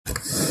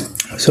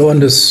So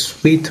on the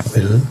sweet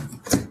will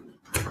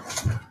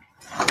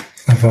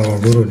of our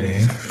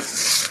Gurudev,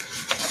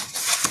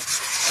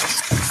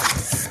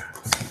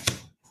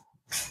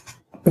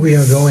 we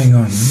are going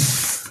on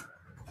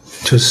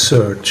to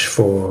search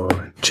for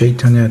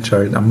Chaitanya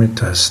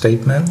Caritamrita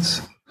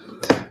statements,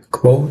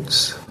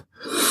 quotes,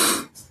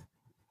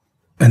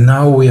 and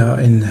now we are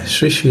in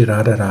Shri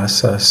Radha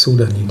Rasa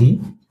Sudhanidhi.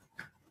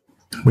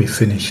 We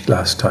finished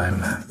last time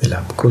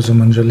Vilap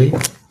Kusumanjali,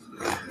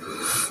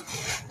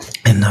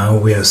 and now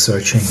we are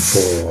searching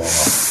for.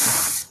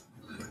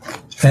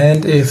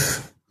 And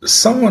if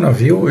someone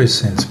of you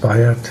is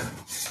inspired,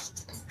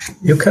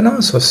 you can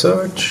also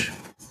search.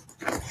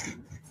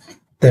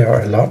 There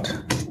are a lot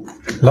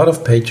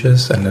of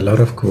pages and a lot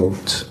of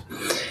quotes,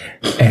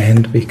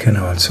 and we can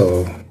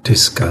also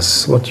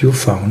discuss what you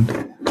found.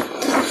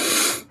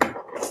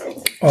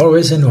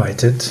 Always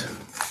invited,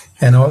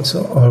 and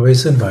also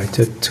always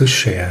invited to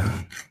share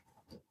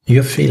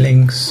your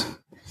feelings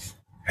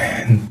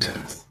and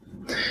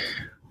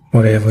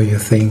whatever you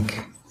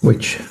think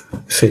which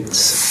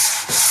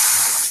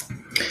fits.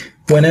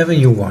 Whenever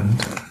you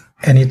want,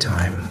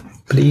 anytime,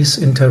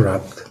 please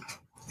interrupt.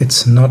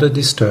 It's not a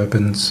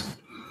disturbance.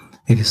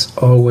 It is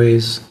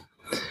always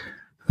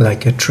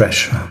like a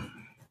treasure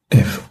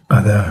if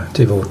other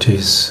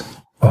devotees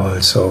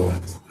also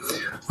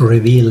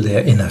reveal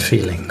their inner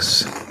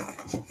feelings.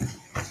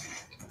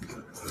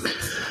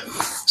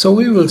 So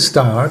we will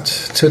start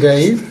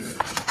today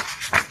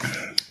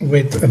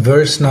with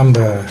verse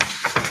number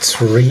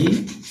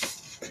 3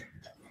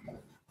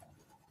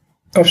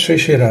 of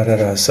Shri Radha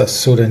Rasa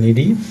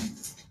Sudhanidhi,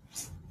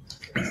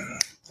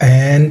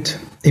 and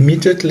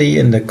immediately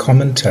in the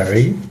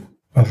commentary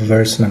of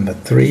verse number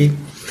 3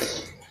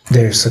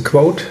 there's a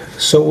quote.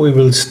 So we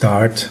will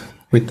start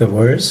with the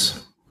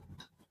verse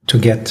to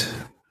get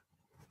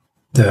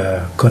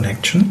the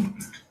connection.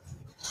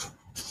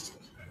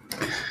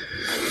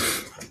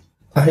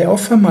 I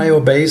offer my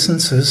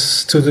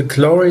obeisances to the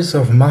glories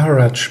of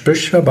Maharaj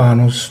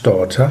Vrishabhanu's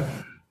daughter,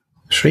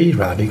 Sri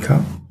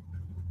Radhika.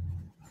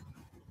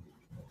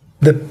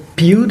 The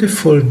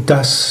beautiful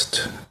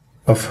dust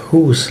of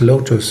whose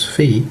lotus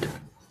feet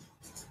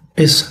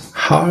is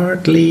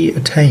hardly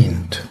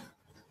attained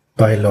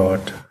by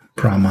Lord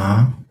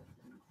Brahma,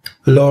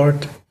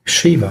 Lord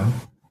Shiva,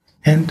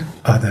 and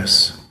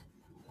others,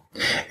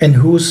 and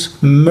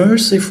whose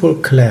merciful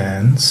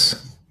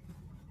glance,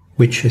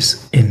 which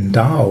is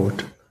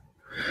endowed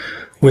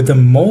with the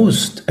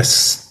most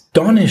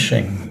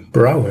astonishing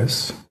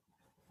prowess,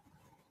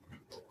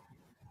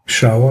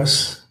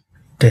 showers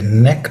the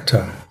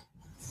nectar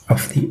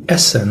of the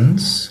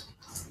essence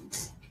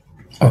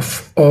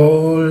of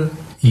all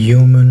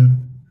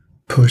human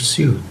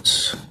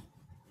pursuits,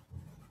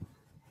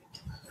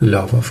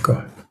 love of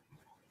God.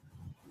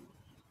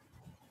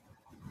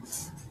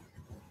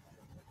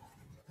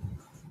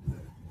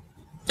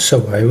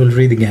 So I will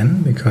read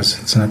again because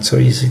it's not so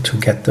easy to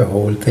get the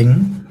whole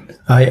thing.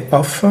 I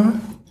offer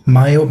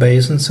my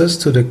obeisances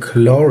to the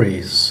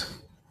glories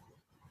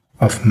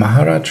of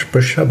Maharaj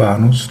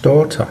Vrishabhanu's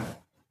daughter,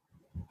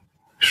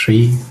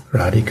 Sri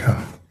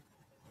Radhika.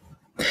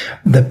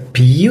 The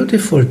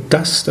beautiful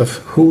dust of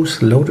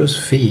whose lotus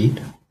feet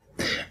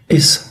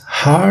is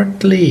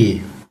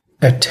hardly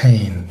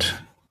attained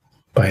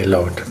by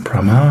Lord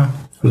Brahma,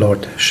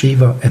 Lord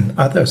Shiva, and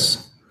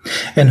others,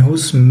 and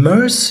whose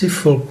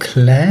merciful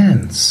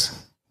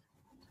glance,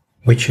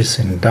 which is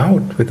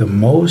endowed with the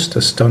most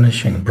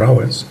astonishing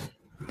prowess,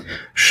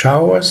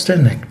 showers the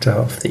nectar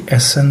of the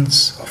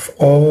essence of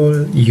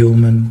all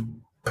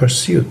human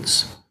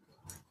pursuits,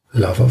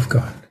 love of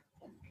God.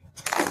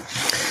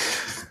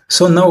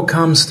 So now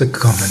comes the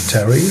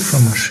commentary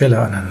from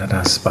Srila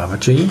Anandadas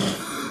Babaji.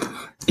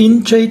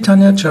 In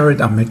Chaitanya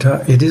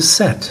Caritamrita it is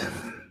said,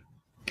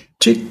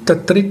 Chitta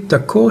Trita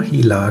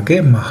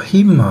Kohilage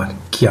Mahima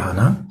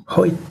Kyana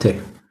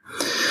Hoite.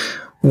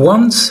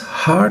 One's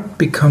heart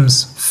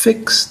becomes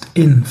fixed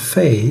in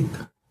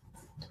faith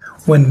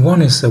when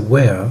one is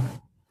aware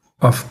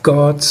of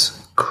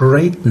God's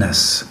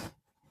greatness.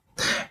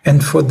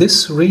 And for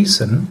this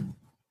reason,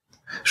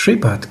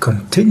 Sripad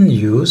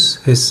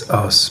continues his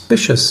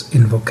auspicious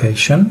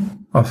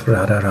invocation of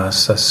Radha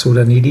Rasa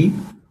Sudhanidhi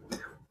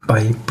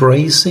by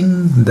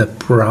praising the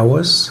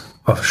prowess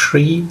of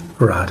Sri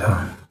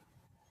Radha.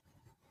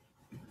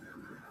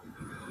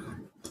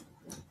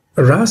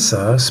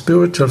 Rasa,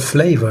 spiritual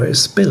flavor,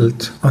 is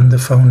built on the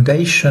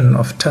foundation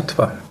of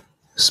tattva,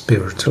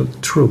 spiritual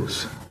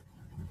truth.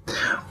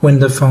 When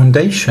the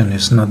foundation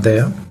is not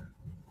there,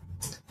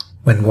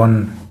 when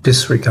one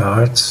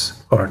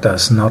disregards or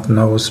does not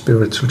know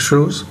spiritual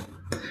truth,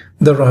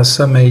 the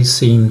rasa may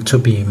seem to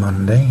be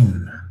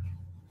mundane.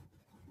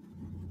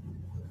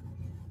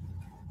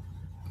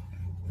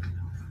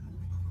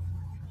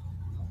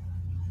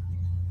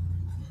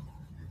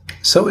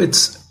 So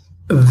it's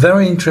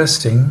very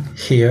interesting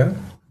here,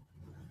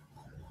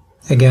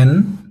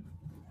 again,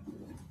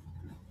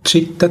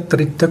 Chitta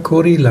Trita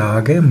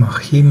Korilage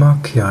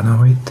Mahima Kyana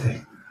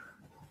Hoite.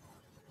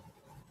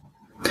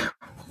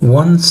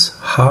 one's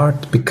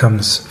heart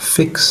becomes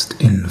fixed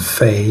in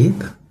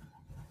faith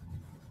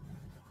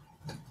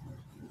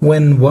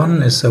when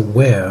one is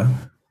aware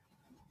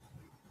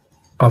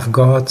of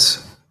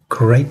God's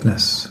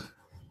greatness.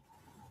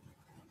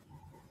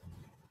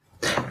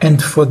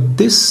 And for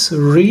this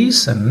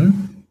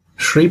reason,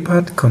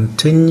 Shripad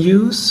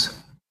continues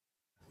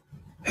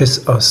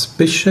his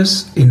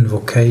auspicious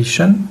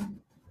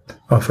invocation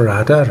of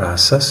Radha,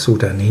 Rasa,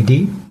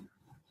 Sudhanidhi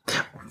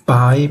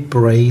by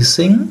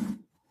praising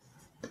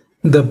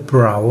the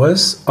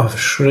prowess of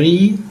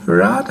Sri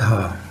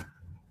Radha.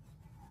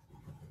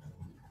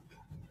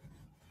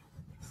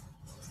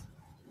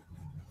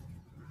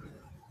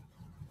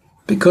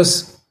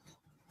 Because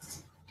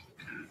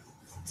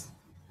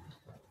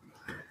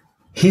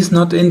he's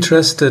not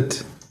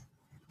interested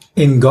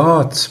in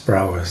God's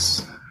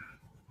prowess,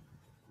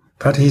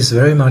 but he's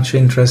very much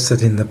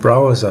interested in the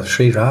prowess of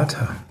Sri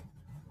Radha.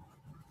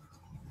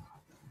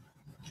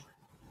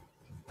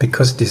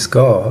 Because this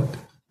God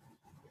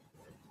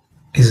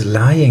is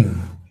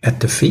lying at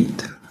the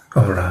feet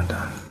of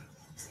Radha.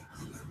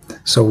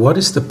 So what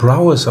is the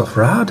prowess of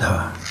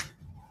Radha?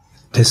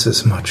 This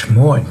is much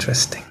more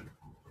interesting.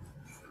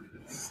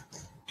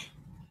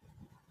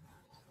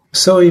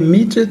 So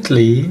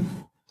immediately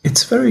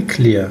it's very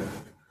clear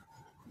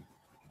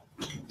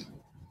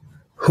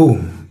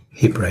whom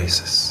he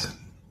praises.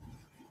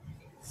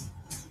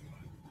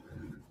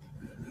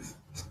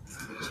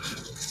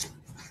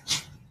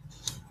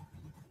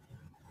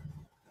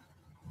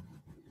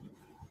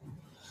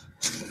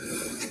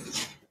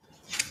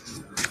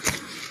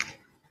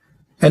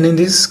 And in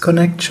this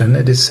connection,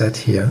 it is said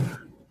here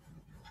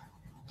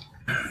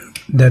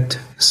that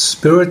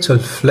spiritual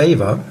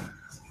flavor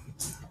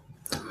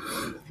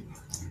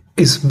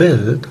is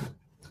built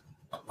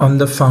on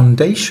the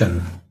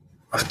foundation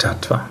of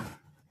tattva,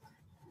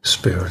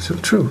 spiritual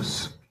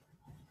truth.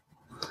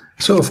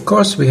 So of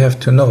course we have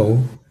to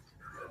know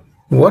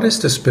what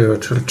is the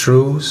spiritual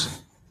truth,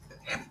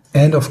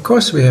 and of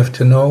course we have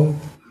to know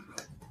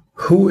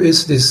who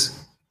is this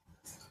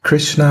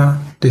Krishna,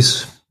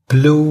 this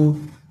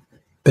blue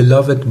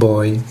beloved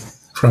boy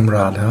from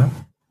Radha.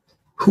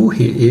 Who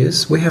he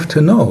is, we have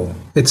to know.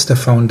 It's the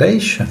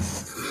foundation.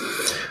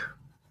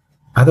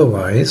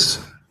 Otherwise,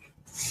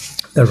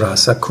 the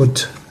rasa could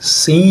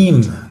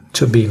seem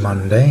to be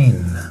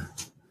mundane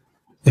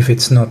if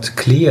it's not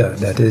clear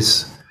that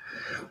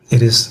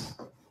it is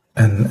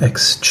an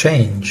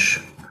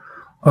exchange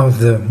of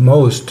the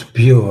most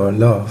pure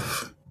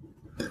love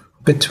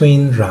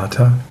between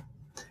Radha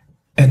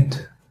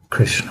and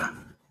Krishna.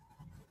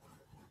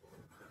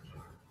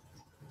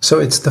 So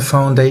it's the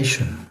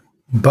foundation.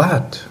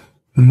 But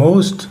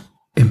most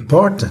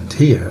important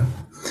here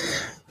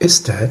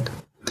is that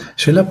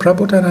Srila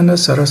Prabodhananda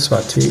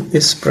Saraswati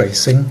is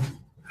praising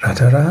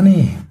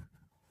Radharani,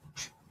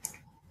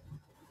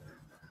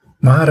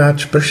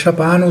 Maharaj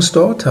Vrishabhanu's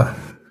daughter,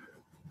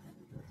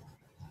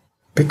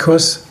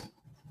 because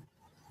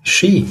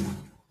she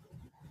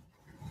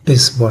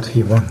is what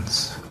he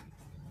wants.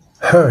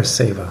 Her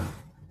seva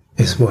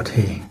is what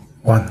he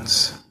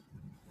wants.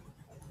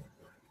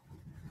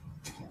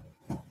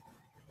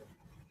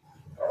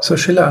 So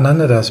Srila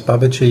Anandadas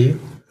Babaji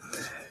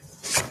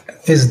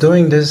is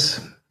doing this,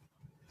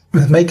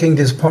 making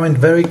this point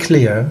very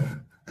clear,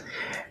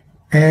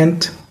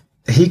 and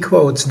he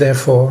quotes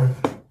therefore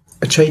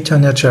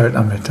Chaitanya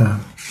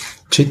Charitamrita,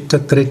 Chitta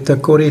Trita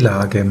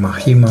Korilage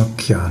Mahima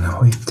Kyana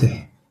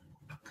Hoite.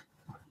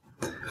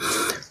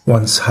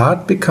 One's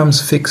heart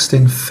becomes fixed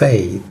in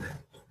faith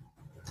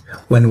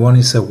when one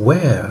is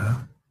aware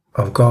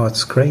of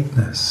God's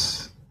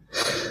greatness.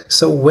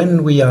 So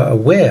when we are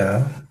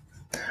aware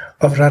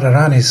of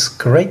Radharani's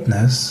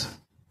greatness,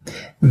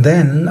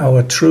 then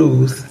our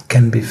truth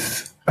can be,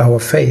 our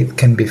faith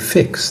can be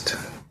fixed.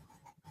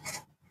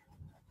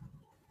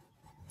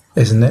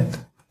 Isn't it?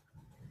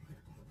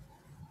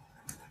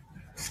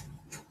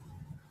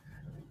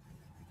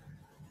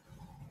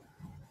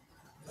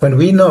 When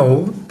we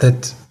know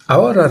that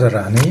our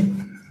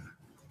Radharani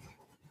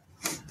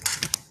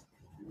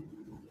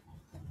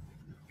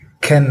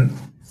can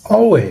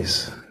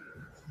always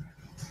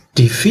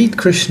defeat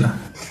Krishna,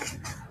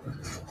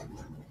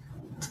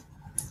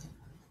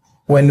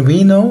 when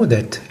we know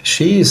that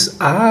she is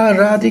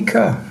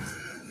Aradhika,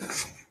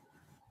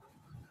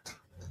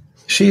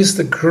 she is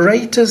the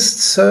greatest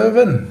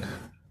servant,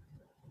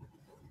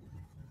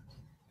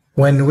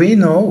 when we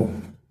know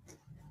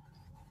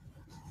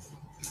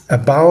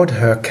about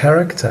her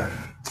character,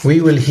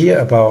 we will hear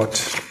about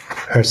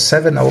her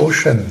 7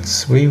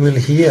 oceans, we will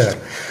hear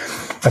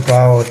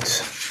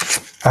about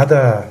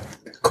other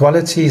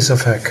qualities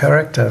of her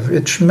character,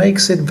 which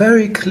makes it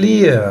very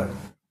clear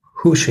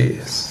who she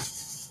is.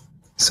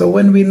 So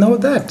when we know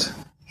that,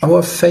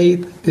 our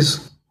faith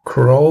is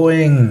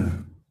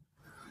growing.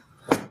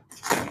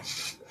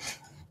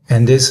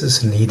 And this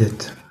is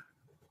needed.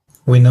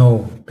 We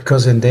know,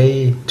 because in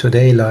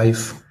day-to-day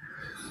life,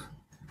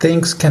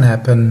 things can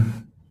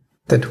happen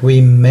that we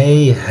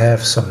may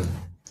have some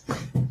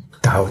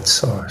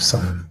doubts or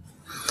some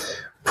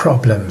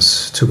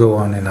problems to go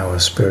on in our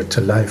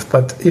spiritual life.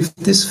 But if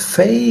this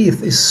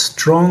faith is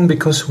strong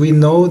because we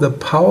know the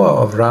power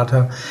of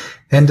Radha,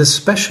 and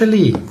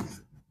especially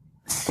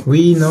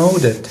we know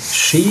that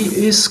she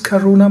is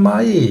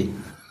Karunamayi,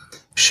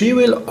 she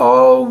will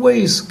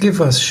always give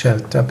us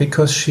shelter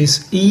because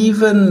she's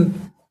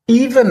even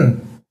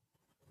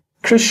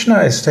Krishna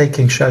is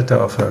taking shelter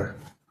of her.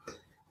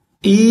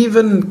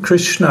 Even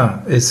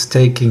Krishna is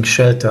taking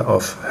shelter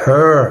of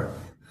her.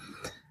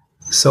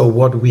 So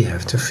what we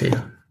have to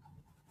feel?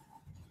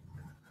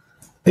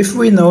 If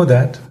we know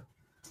that,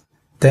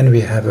 then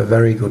we have a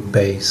very good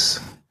base.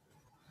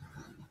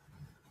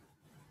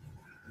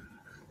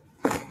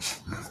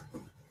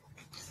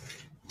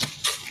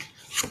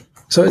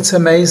 So it's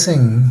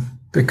amazing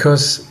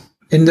because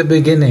in the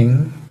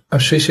beginning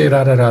of Shri Shri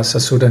Radha Rasa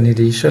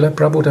Sudhanidhi, Srila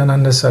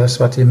Prabodhananda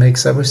Saraswati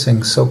makes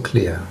everything so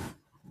clear.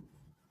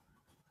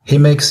 He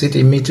makes it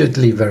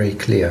immediately very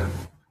clear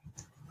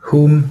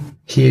whom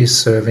he is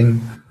serving,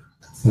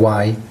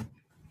 why,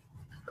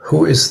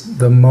 who is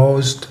the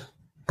most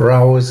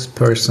proudest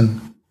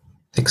person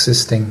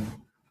existing.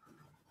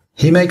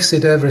 He makes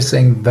it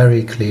everything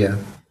very clear.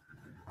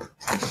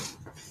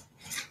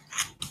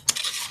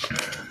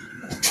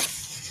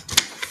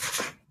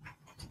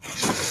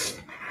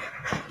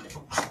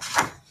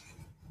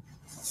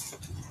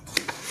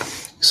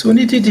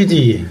 Suniti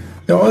Didi,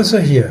 you're also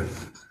here.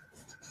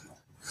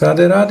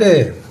 Radhe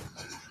Radhe.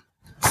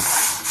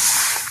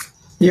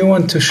 You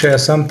want to share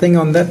something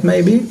on that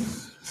maybe?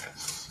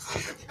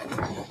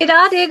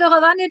 Radhe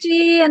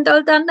Gauravaniji and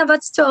all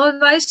Dandavats to all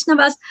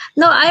Vaishnavas.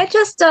 No, I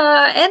just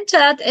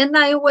entered and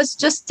I was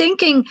just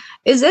thinking,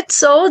 is it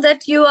so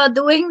that you are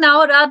doing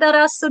now Radha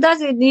Rasa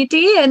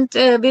Sudhanidhi and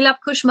Vilap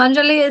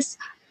Kushmanjali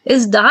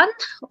is done?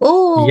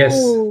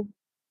 Oh.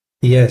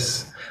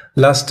 Yes.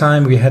 Last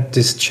time we had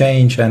this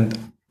change and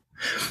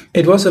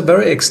it was a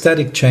very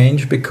ecstatic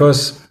change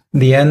because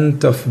the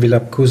end of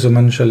Vilap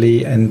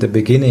Kusumanjali and the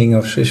beginning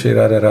of Shri Shri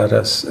Radha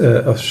Rasa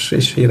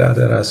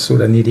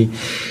Sudhanidhi,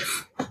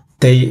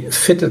 they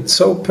fitted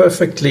so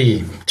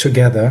perfectly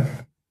together.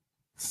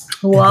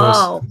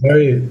 Wow. It was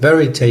very,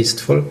 very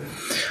tasteful.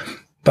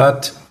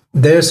 But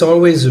there's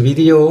always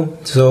video,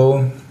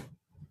 so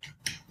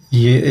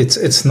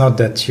it's not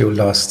that you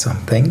lost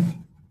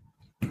something.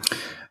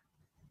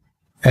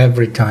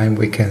 Every time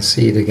we can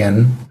see it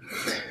again.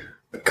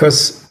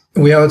 Because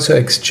we also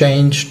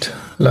exchanged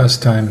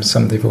last time,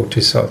 some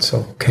devotees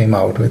also came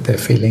out with their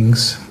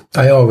feelings.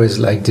 I always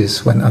like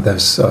this when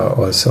others are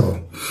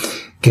also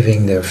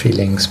giving their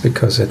feelings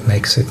because it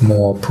makes it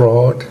more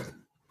broad,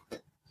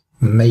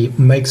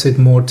 makes it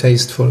more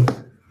tasteful.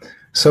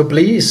 So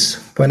please,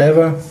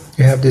 whenever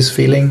you have this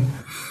feeling,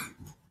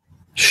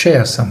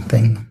 share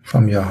something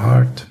from your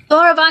heart.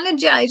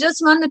 Gauravaniji, I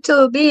just wanted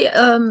to be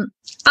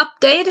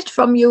updated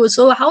from you.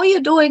 So how are you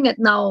doing it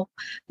now?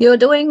 You're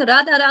doing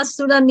Radha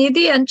Rasa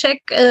Sudhanidhi and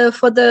check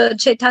for the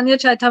Chaitanya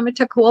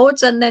Caritamrita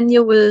quotes and then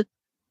you will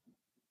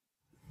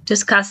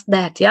discuss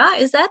that. Yeah,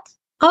 is that?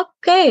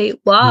 Okay,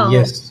 wow.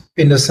 Yes,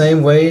 in the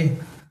same way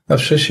of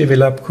Shri Shri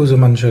Vilap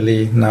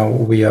Kusumanjali, now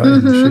we are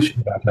in Shri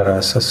Shri Radha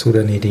Rasa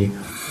Sudhanidhi.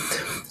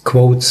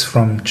 Quotes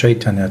from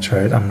Chaitanya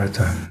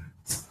Caritamrita.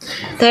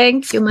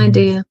 Thank you, my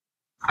dear.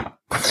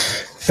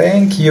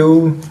 Thank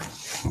you.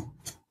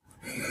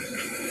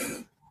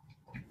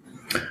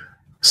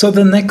 So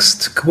the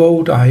next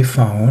quote I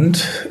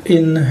found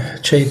in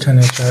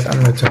Chaitanya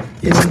Caritamrita,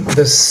 in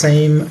the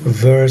same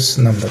verse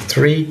number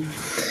 3,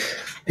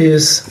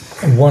 is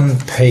one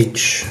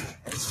page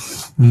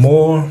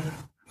more,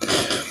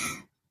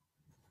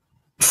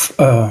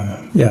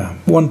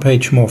 one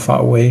page more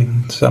far away,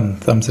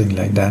 something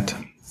like that.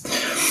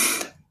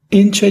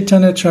 In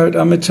Chaitanya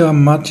Caritamrita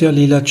Madhya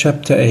Lila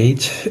chapter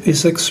 8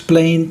 is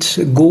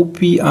explained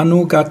Gopi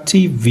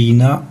Anugati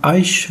Vina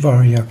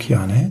Aishvarya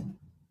Kyane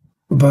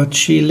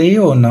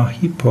Vachileo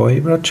Nahi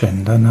Poi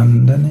Vrachenda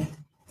Nandane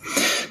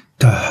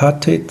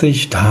Tahate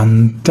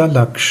Trishtanta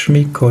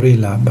Lakshmi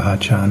Korila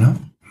Bhajana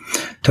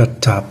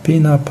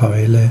Tatapina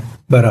Paile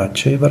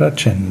Varache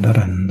Varachenda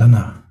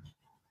Randana.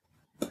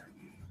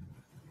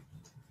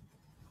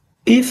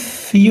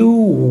 If you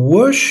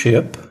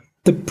worship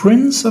the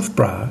Prince of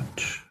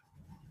Braj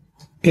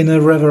in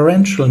a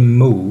reverential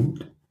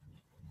mood,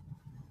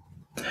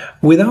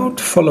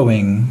 without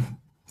following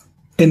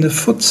in the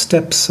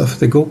footsteps of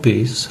the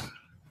gopis,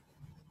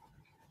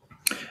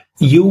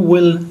 you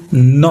will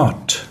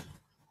not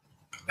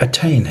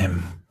attain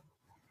him.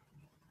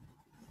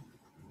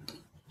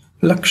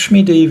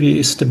 Lakshmi Devi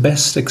is the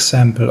best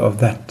example of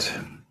that.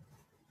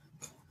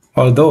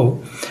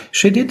 Although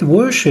she did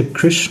worship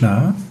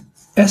Krishna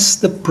as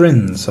the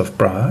Prince of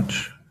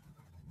Braj,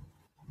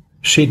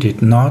 she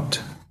did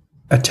not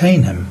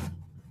attain him.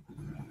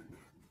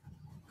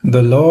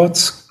 The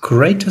Lord's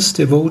greatest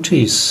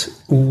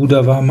devotees,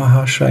 Uddhava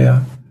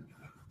Mahashaya,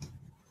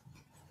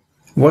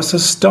 was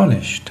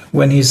astonished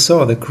when he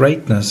saw the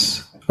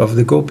greatness of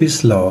the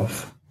gopis'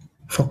 love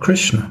for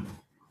Krishna,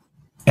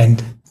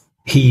 and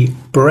he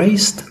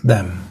praised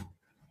them.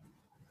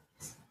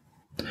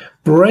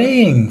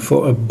 praying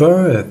for a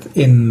birth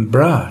in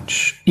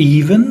Braj,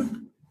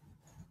 even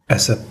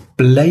as a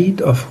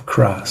blade of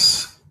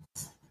grass,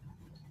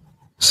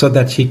 so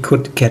that he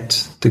could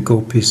get the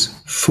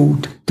gopis'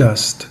 food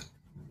dust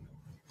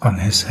on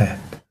his head.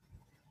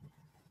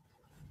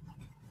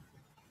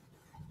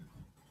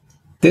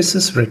 This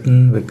is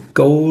written with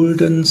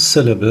golden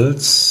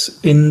syllables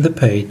in the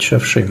page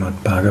of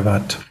Srimad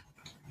Bhagavat,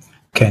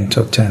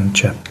 Canto 10,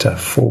 Chapter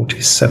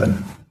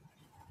 47.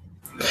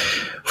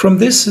 From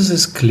this it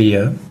is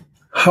clear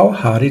how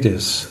hard it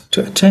is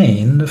to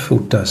attain the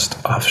food dust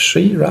of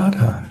Sri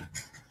Radha.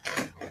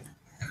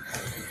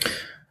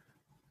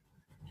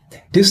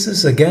 This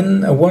is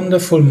again a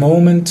wonderful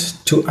moment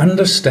to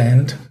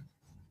understand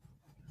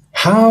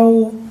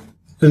how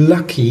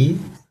lucky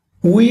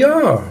we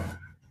are.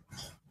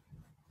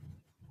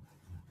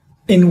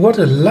 In what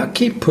a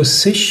lucky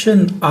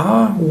position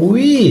are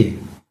we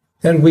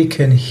that we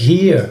can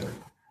hear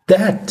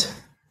that.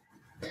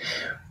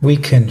 We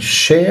can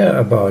share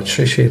about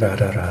Shri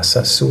Radha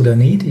Rasa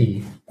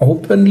Sudhanidhi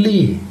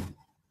openly.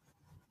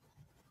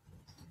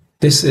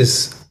 This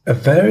is a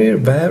very,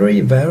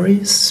 very,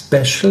 very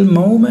special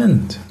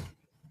moment.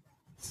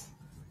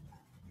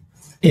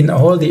 In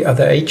all the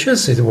other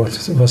ages it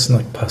was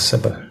not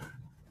possible.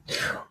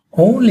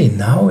 Only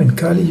now in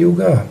Kali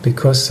Yuga,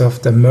 because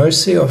of the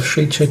mercy of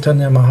Sri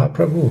Chaitanya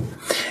Mahaprabhu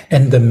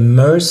and the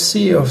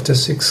mercy of the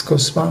six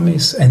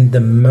Goswamis and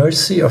the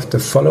mercy of the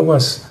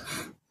followers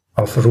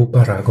of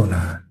Rupa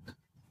Raghunath,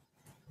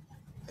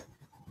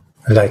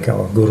 like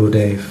our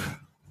Gurudev.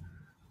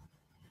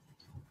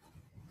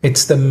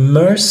 It's the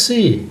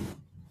mercy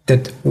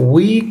that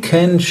we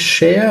can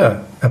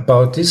share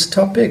about these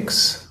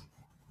topics.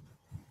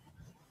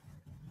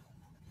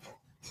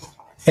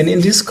 And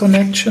in this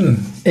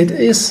connection, it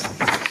is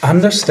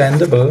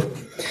understandable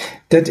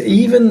that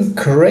even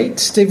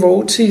great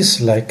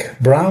devotees like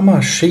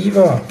Brahma,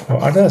 Shiva,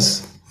 or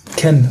others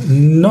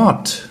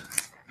cannot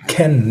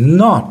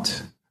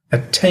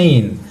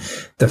attain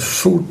the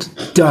food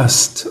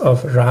dust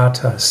of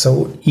Radha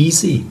so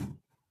easy.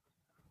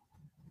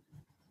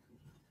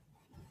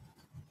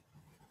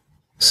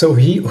 So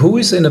who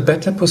is in a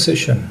better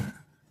position?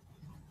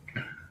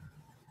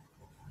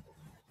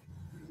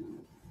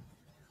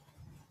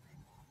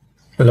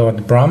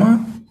 Lord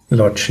Brahma,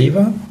 Lord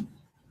Shiva,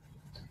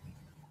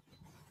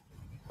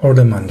 or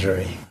the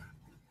Manjari?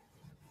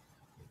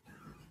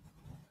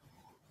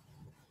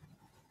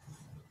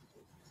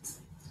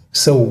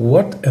 So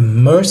what a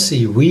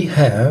mercy we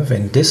have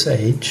in this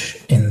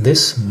age, in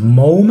this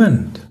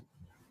moment,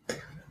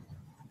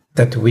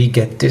 that we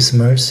get this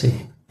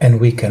mercy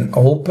and we can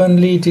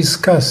openly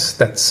discuss.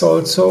 That's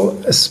also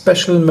a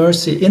special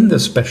mercy in the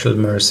special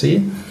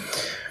mercy,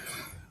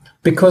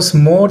 because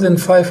more than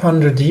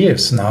 500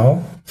 years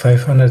now,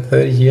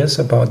 530 years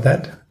about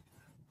that,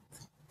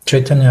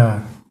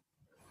 Chaitanya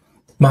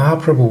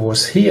Mahaprabhu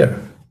was here,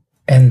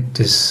 and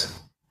this,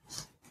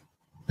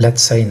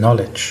 let's say,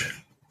 knowledge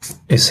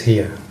is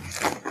here.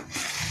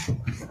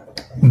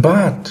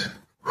 But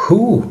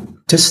who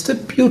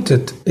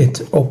distributed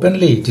it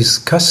openly,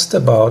 discussed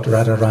about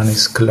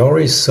Radharani's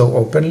glories so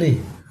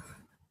openly?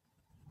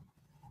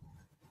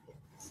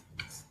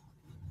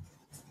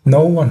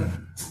 No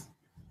one.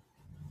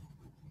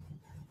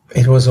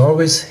 It was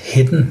always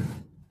hidden.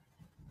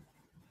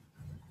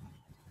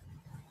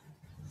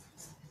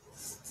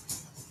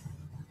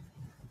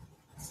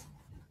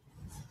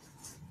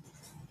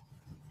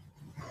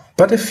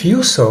 But a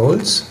few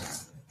souls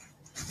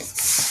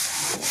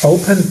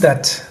opened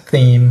that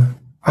theme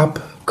up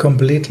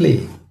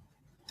completely,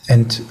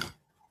 and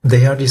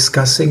they are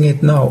discussing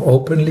it now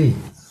openly.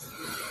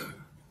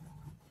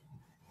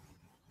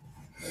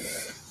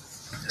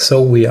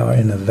 So we are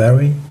in a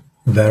very,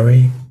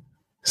 very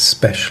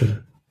special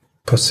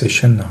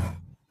position now.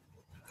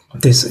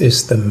 This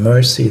is the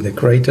mercy, the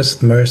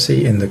greatest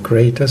mercy in the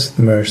greatest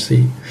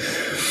mercy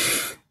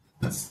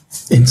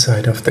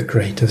inside of the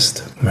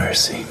greatest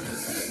mercy.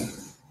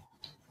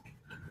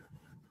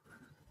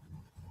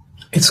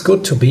 It's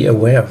good to be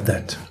aware of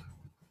that,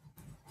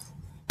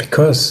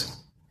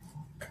 because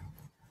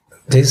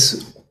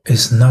this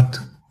is not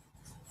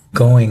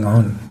going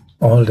on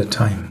all the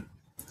time.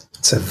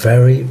 It's a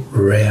very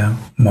rare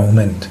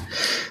moment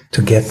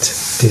to get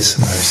this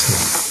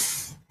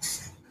mercy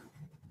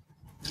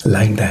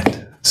like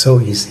that,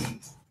 so easy.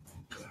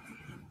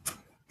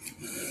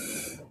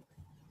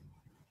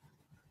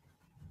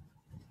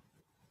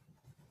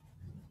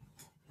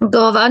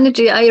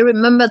 Gaurvaniji, I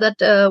remember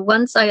that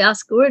once I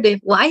asked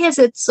Gurudev, why is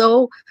it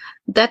so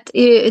that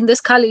in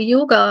this Kali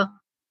Yuga,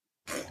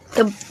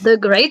 the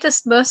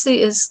greatest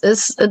mercy is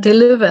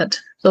delivered?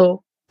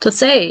 So to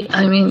say,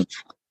 I mean,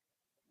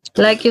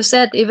 like you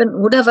said, even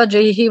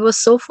Uddhavaji, he was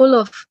so full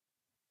of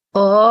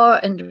awe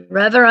and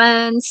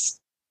reverence,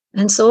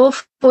 and so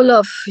full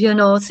of,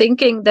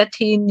 thinking that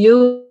he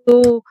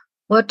knew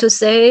what to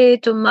say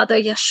to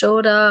Mother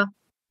Yashoda,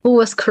 who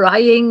was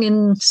crying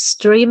in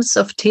streams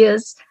of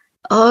tears.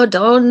 Oh,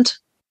 don't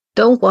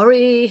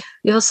worry.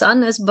 Your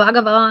son is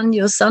Bhagavan.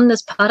 Your son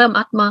is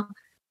Paramatma.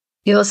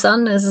 Your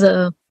son is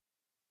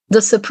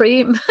the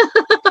Supreme.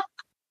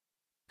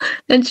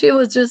 And she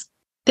was just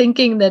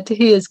thinking that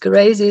he is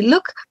crazy.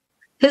 Look,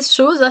 his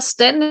shoes are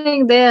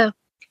standing there.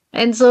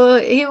 And so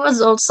he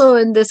was also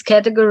in this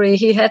category.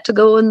 He had to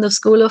go in the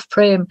school of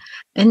Prem.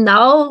 And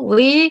now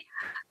we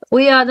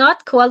are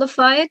not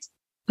qualified.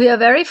 We are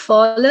very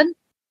fallen.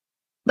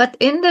 But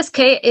in this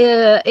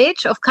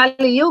age of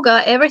Kali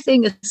Yuga,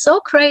 everything is so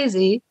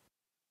crazy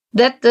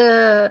that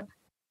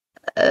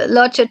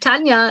Lord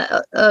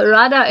Chaitanya,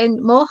 Radha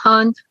and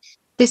Mohan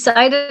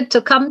decided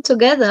to come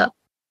together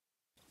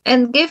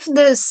and give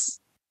this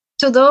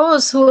to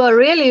those who are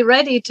really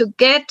ready to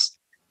get,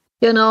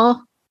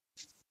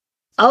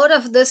 out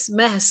of this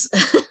mess,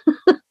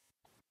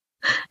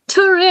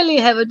 to really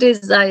have a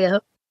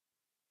desire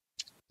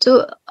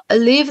to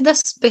leave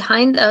this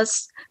behind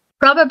us,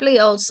 probably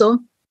also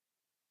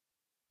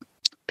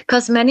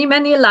because many,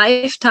 many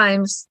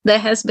lifetimes there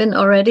has been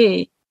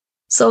already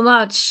so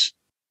much,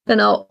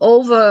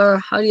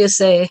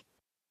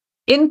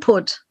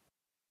 input,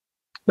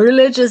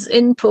 religious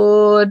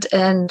input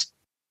and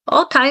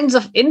all kinds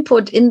of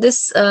input in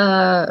this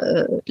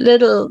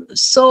little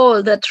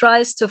soul that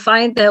tries to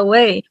find their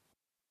way.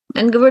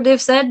 And Gurudev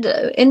said,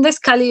 in this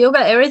Kali Yuga,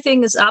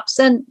 everything is up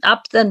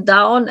and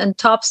down and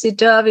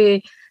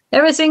topsy-turvy.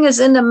 Everything is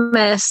in a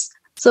mess.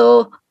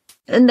 So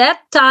in that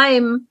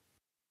time,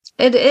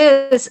 it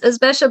is a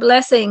special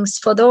blessings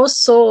for those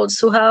souls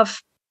who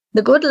have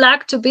the good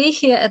luck to be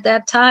here at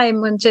that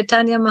time when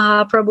Chaitanya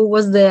Mahaprabhu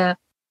was there,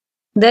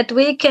 that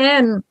we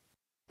can,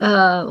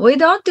 we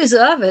don't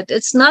deserve it.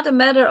 It's not a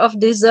matter of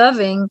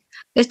deserving.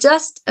 It's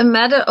just a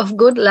matter of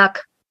good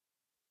luck.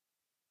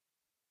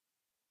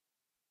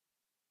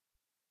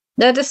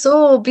 That is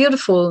so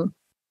beautiful.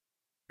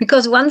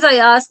 Because once I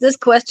asked this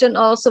question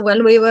also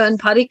when we were in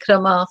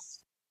Parikrama,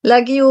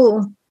 like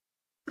you,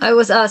 I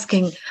was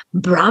asking,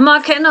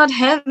 Brahma cannot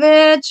have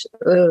it,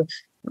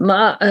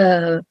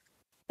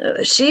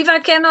 Shiva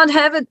cannot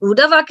have it,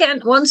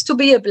 Uddhava wants to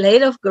be a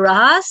blade of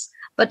grass,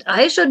 but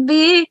I should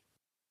be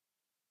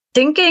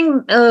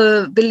thinking,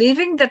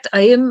 believing that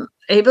I am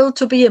able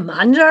to be a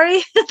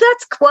manjari?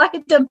 That's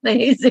quite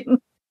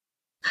amazing.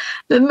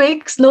 It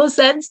makes no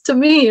sense to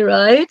me,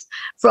 right?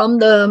 From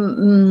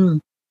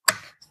the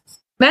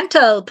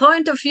mental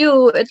point of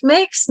view, it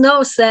makes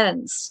no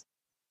sense.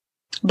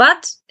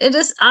 But it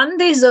is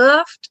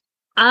undeserved,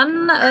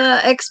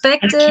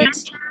 unexpected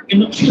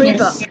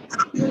favor.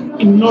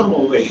 In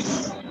normal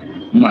ways.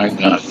 My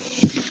God,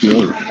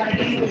 sure.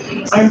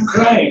 I'm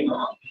crying.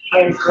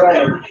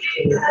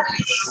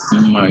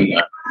 My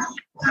God.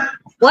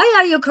 Why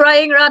are you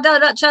crying,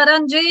 Radha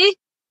Charanji?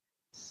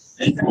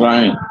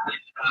 Crying.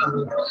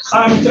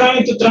 I'm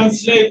trying to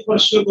translate for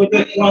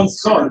Shubhadev one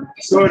song.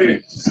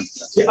 Sorry.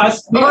 He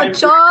asked me.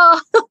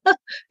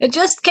 It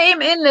just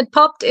came in, it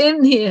popped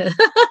in here.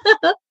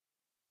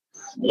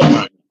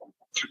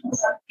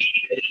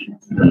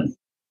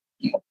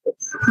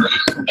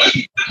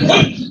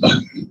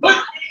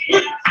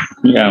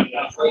 Yeah.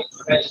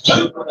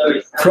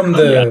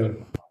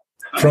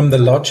 From the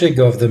logic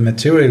of the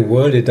material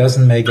world, it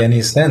doesn't make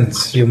any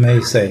sense, you may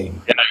say.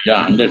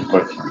 Yeah,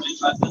 100%.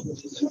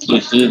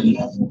 This is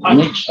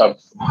mix up.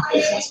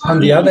 On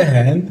the other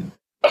hand,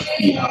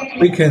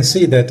 we can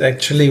see that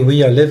actually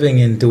we are living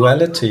in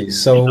duality.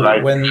 So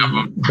when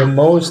the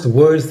most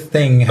worst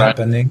thing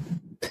happening,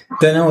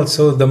 then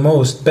also the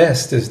most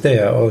best is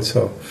there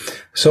also.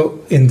 So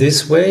in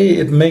this way,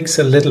 it makes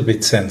a little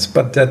bit sense,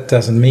 but that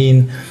doesn't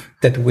mean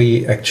that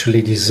we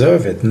actually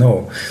deserve it.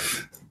 No,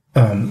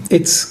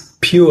 it's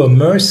pure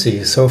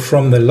mercy. So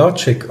from the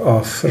logic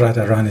of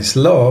Radharani's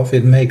love,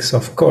 it makes,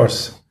 of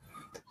course,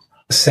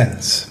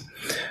 sense,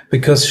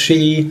 because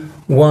she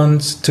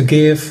wants to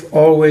give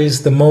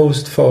always the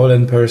most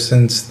fallen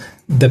persons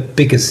the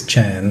biggest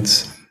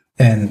chance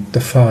and the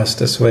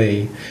fastest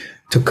way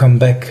to come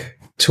back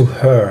to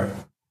her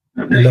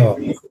love,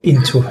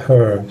 into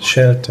her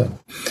shelter.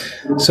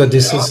 So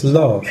this is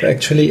love.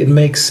 Actually, it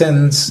makes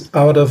sense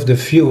out of the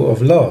view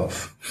of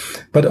love,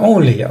 but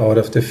only out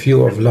of the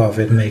view of love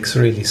it makes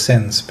really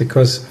sense,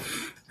 because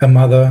a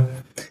mother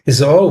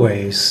is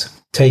always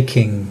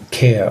taking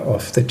care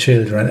of the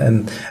children,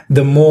 and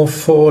the more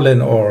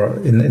fallen or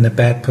in a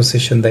bad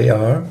position they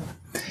are,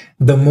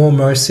 the more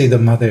mercy the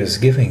mother is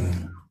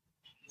giving.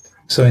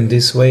 So in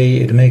this way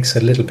it makes a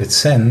little bit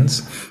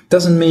sense.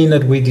 Doesn't mean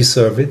that we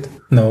deserve it,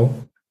 no.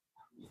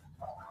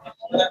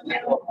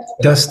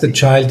 Does the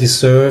child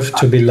deserve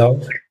to be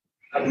loved?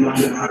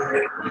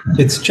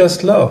 It's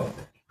just love.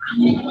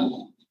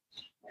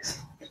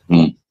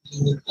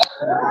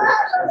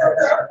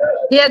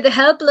 Yeah, the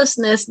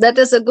helplessness, that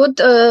is a good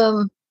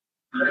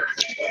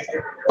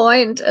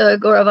point,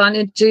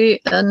 Gauravaniji,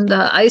 and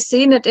I've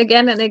seen it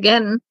again and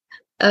again.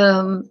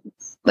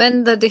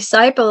 When the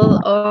disciple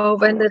or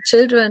when the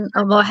children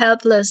are more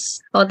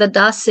helpless, or the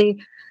dasi,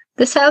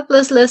 this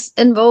helplessness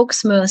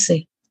invokes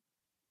mercy.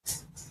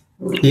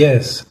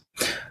 Yes.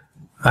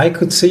 I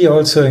could see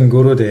also in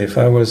Gurudev,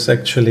 I was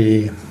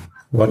actually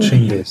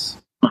watching this.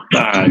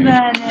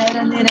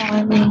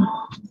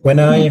 When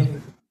I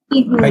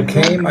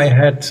came, I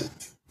had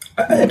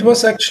It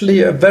was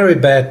actually a very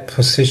bad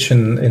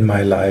position in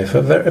my life,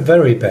 a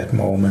very bad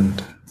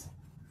moment.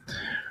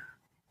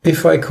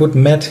 If I could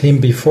met him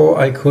before,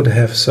 I could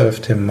have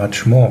served him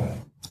much more,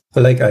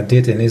 like I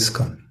did in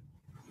ISKCON.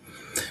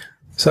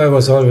 So I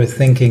was always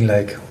thinking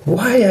like,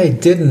 why I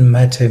didn't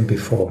met him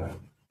before?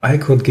 I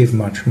could give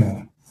much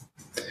more.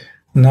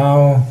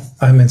 Now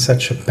I'm in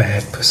such a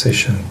bad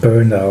position,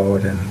 burned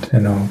out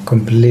and,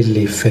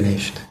 completely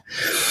finished.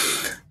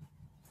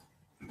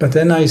 But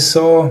then I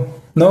saw,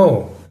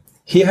 no,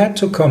 he had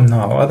to come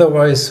now.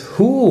 Otherwise,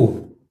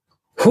 whom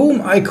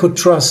I could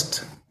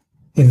trust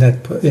in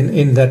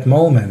that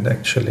moment,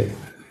 actually?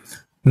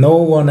 No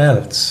one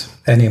else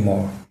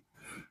anymore.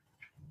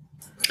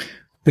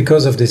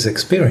 Because of this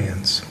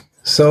experience.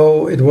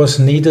 So it was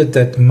needed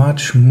that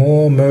much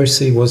more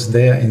mercy was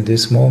there in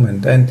this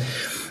moment. And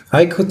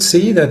I could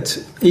see that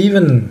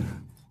even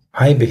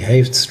I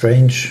behaved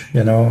strange,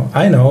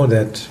 I know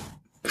that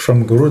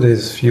from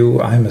Gurudev's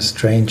view, I'm a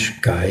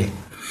strange guy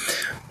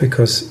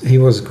because he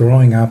was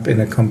growing up in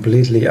a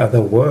completely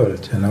other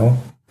world,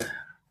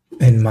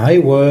 In my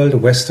world,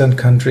 Western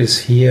countries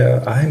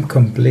here, I'm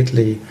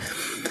completely...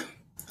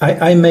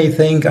 I may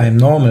think I'm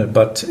normal,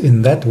 but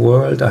in that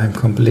world, I'm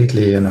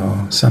completely,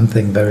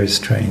 something very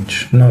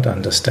strange, not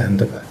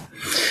understandable.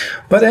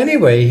 But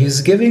anyway,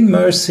 he's giving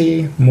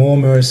mercy, more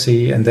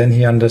mercy, and then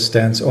he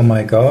understands, oh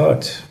my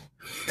God.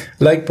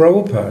 Like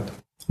Prabhupada.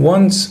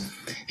 Once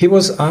he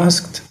was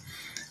asked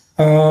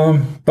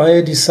by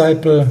a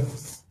disciple,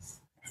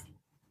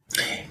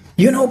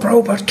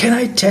 Prabhupada, can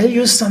I tell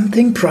you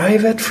something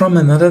private from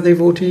another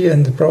devotee?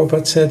 And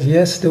Prabhupada said,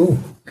 yes, do.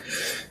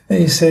 And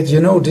he said,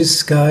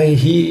 this guy,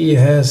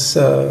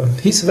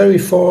 he's very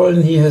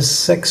fallen, he has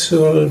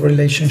sexual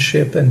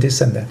relationship and this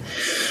and that.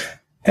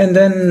 And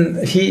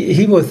then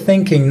he was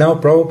thinking, now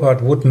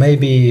Prabhupada would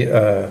maybe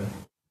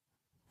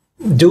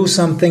do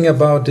something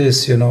about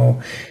this,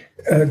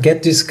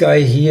 get this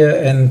guy here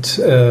and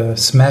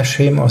smash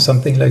him or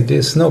something like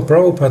this. No,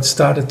 Prabhupada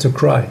started to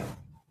cry.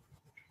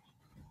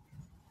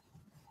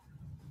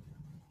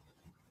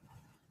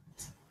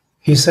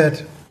 He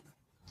said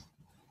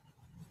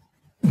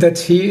that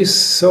he is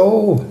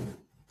so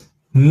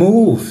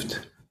moved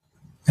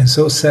and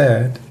so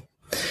sad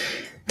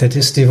that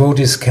his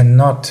devotees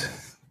cannot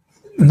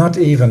not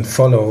even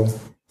follow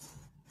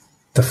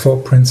the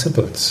 4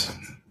 principles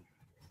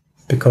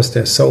because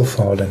they're so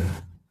fallen.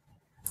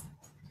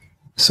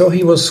 So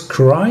he was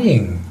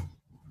crying.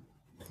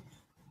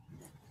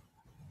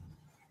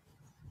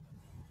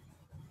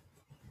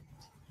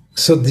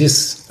 So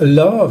this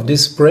love,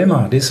 this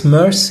prema, this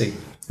mercy,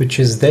 which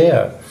is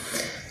there,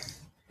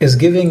 is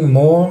giving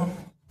more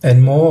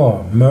and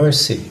more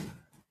mercy.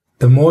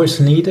 The more is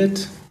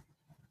needed,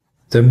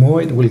 the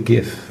more it will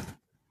give.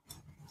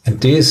 And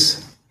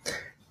this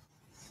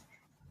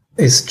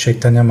is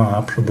Chaitanya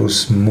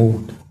Mahaprabhu's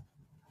mood.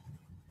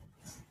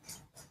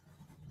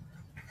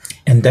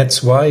 And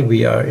that's why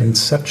we are in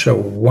such a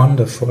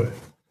wonderful,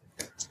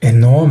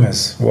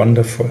 enormous,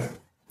 wonderful,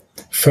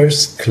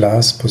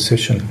 first-class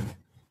position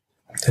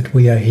that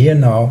we are here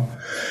now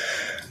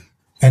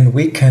and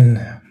we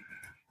can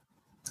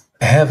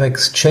have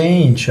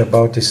exchange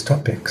about these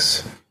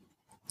topics,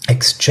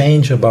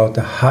 exchange about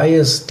the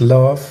highest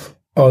love,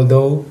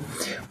 although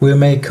we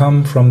may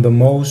come from the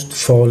most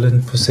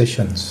fallen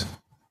positions.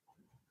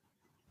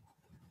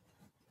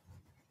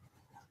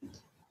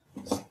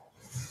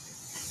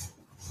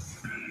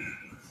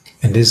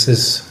 And this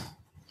is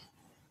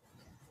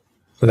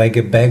like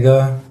a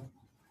beggar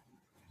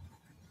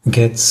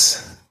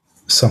gets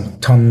some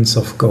tons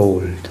of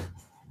gold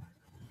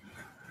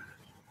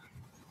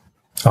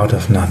out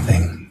of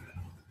nothing.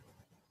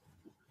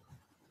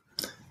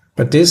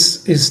 But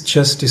this is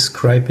just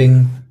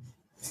describing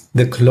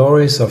the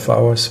glories of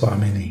our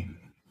Swamini.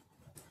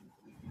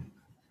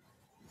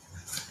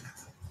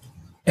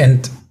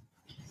 And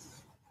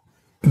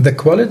the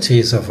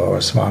qualities of our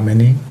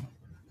Swamini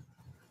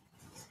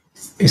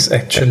is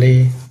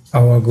actually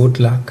our good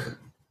luck.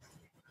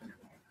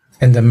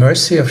 And the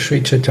mercy of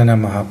Sri Chaitanya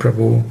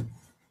Mahaprabhu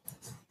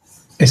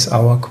is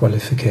our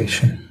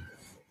qualification.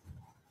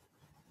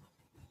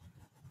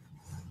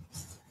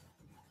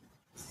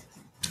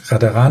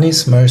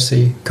 Radharani's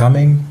mercy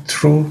coming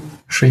through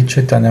Sri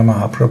Chaitanya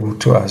Mahaprabhu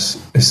to us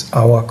is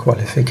our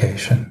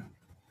qualification.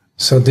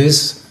 So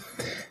this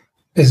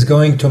is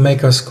going to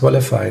make us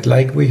qualified,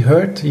 like we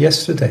heard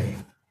yesterday.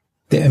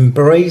 The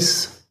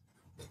embrace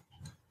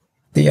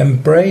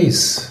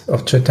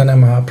of Chaitanya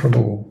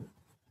Mahaprabhu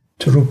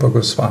to Rupa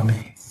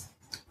Goswami,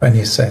 when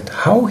he said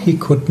how he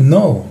could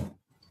know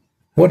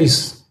what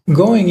is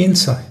going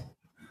inside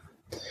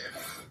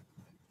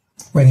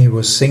when he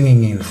was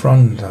singing in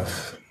front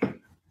of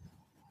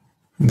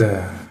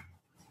the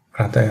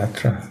Ratha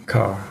Yatra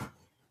car,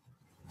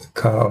 the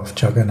car of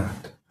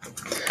Jagannath.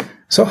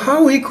 So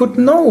how he could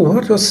know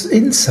what was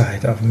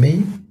inside of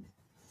me?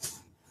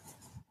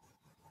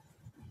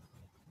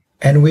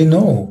 And we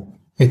know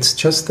it's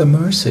just the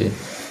mercy.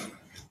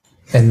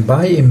 And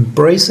by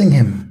embracing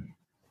him,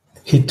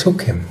 he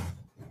took him.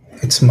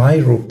 It's my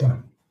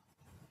Rupa.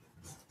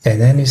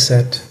 And then he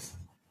said,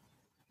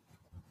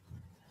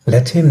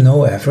 Let him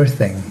know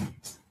everything.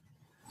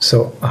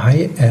 So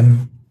I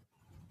am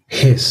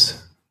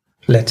his.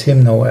 Let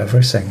him know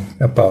everything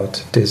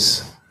about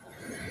this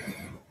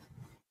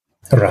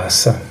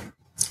rasa,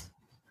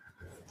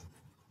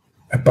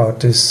 about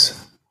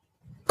these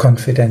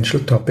confidential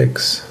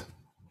topics.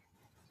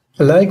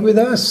 Like with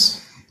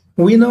us,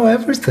 we know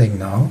everything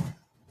now.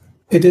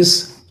 It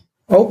is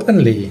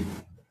openly.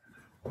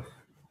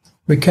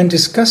 We can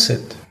discuss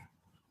it.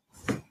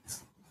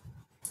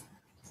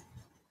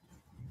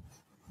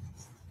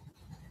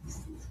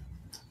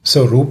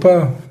 So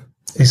Rupa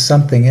is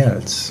something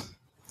else,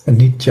 a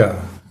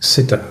nitya,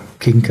 siddha,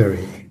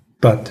 kinkari,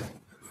 but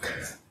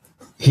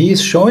he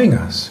is showing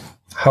us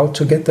how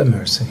to get the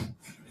mercy.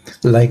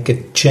 Like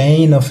a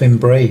chain of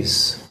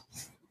embrace.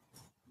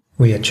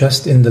 We are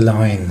just in the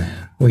line.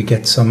 We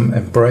get some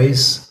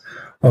embrace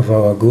of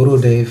our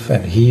Gurudev,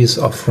 and he is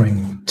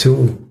offering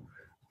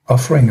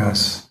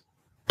us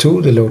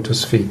to the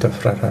lotus feet of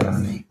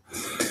Radharani.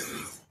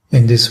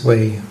 In this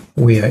way,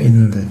 we are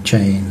in the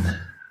chain.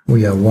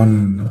 We are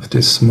one of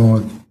the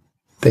small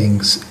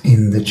things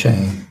in the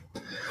chain.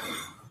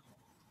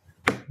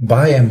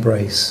 By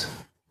embrace,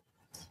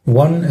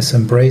 one is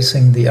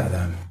embracing the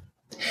other.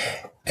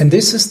 And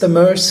this is the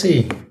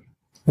mercy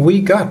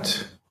we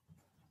got.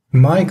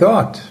 My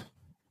God.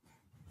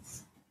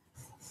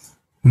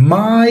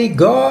 My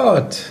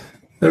God.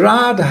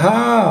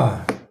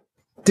 Radha.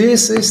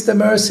 This is the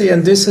mercy,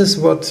 and this is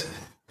what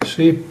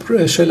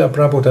Srila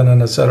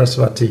Prabhupada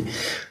Saraswati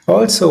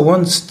also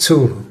wants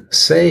to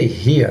say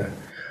here.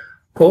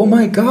 Oh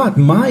my God,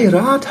 my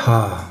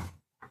Radha.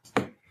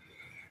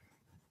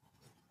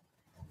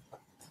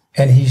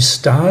 And he's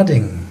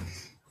starting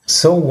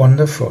so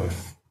wonderful.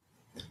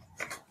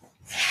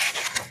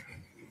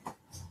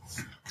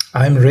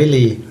 I'm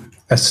really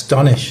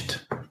astonished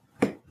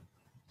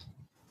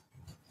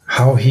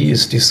how he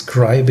is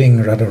describing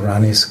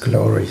Radharani's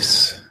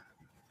glories.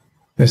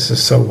 This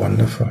is so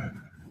wonderful.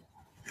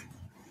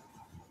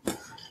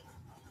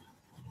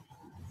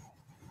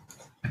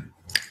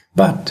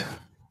 But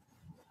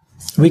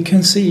we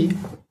can see,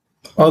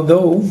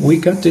 although we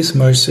got this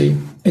mercy,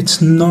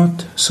 it's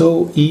not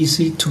so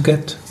easy to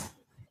get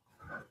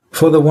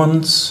for the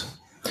ones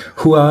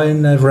who are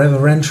in a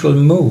reverential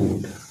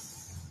mood.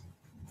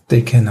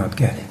 They cannot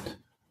get it.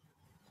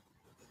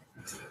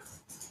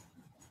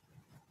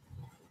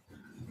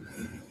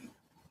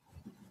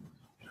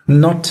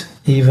 Not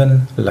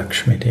even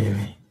Lakshmi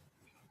Devi.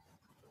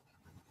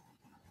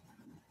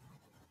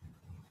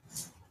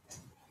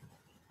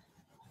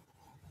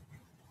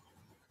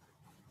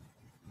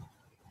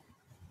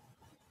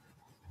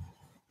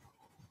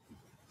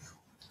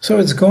 So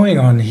it's going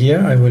on here.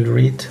 I will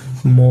read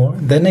more.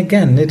 Then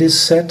again, it is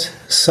said,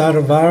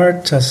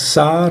 Sarvarta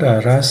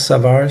Sara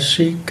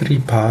Rasavarshi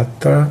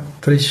Kripatra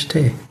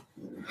Trishte.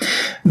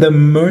 The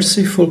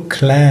merciful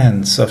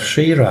glance of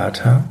Sri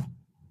Radha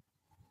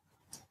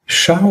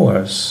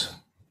showers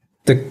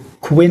the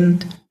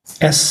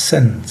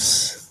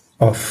quintessence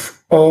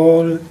of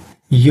all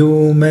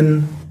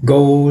human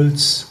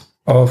goals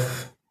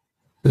of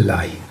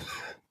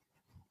life.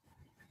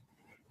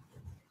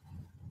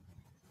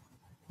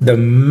 The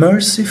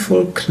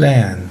merciful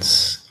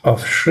glance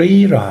of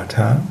Sri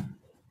Radha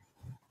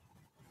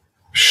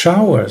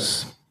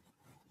showers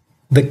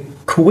the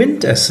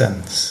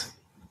quintessence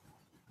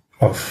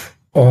of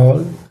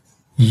all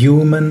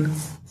human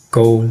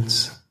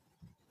goals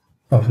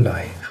of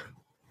life.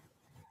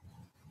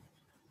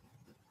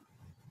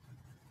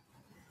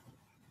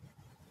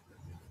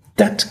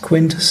 That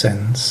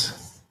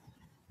quintessence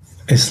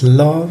is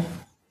love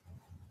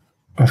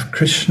of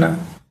Krishna,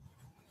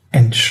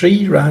 and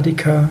Sri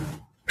Radhika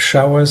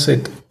showers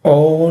it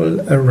all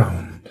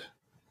around.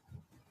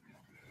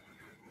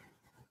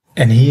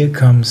 And here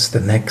comes the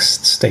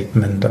next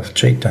statement of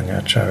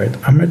Chaitanya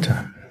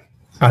Caritamrita,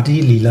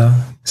 Adi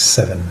Lila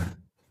 7.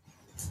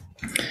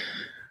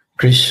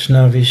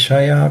 Krishna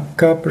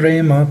Vishayaka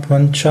Prema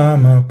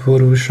Panchama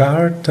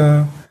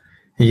Purushartha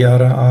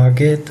Yara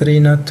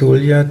Agetrina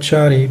Tulya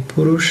Chari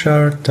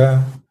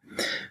Purushartha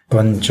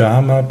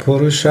Panchama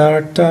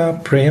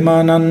Purushartha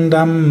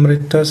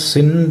Premanandamrita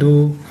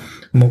Sindhu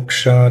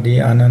Mukshadi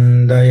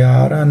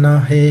Anandayara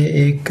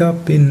Nahe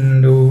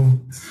Ekapindu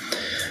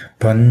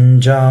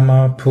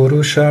Panchama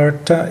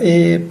Purushartha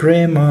E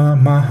Prema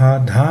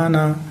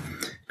Mahadhana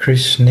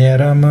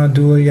Krishnera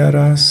Madhurya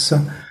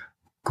Rasa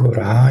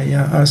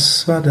Guraya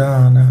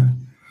Aswadana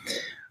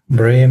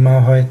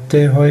Brema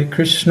hoite hoi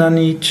Krishna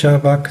Nicha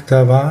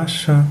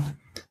Bhaktavasha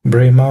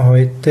Brema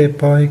hoite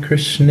poi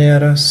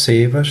Krishnera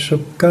Seva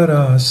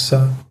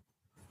Shukarasa.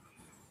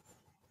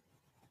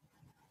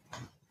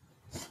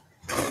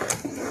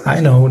 I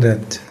know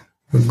that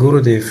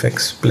Gurudev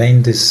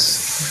explained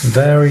this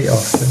very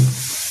often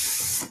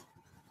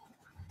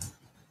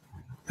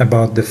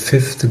about the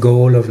fifth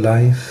goal of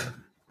life.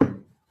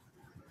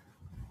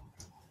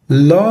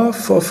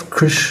 Love of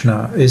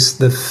Krishna is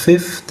the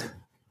fifth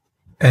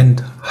and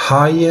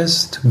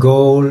highest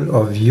goal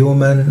of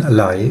human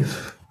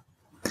life,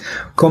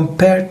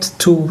 compared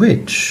to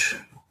which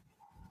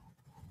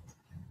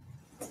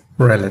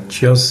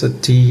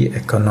religiosity,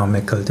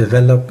 economical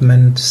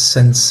development,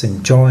 sense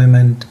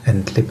enjoyment,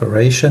 and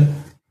liberation,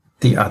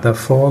 the other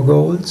 4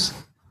 goals,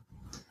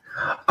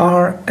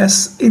 are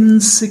as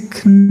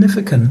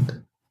insignificant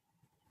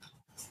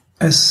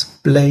as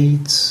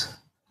blades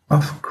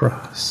of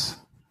grass.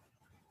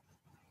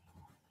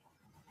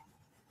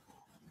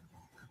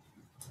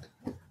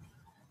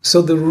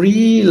 So the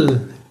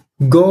real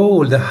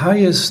goal, the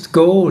highest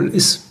goal,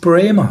 is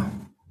prema.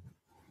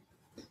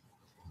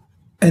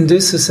 And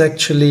this is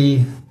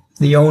actually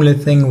the only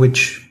thing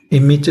which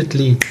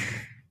immediately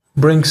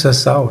brings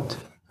us out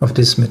of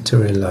this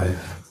material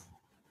life.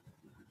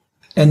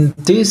 And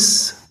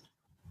this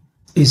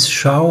is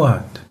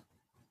showered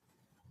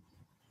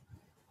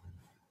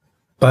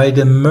by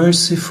the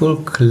merciful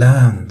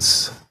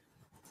glance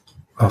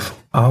of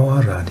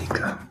our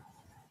Radhika.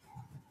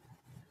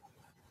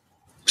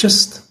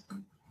 Just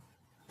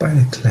by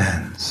the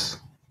glance.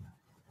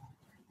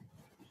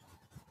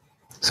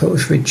 So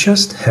if we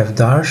just have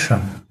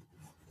darshan,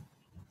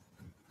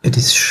 it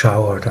is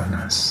showered on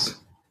us.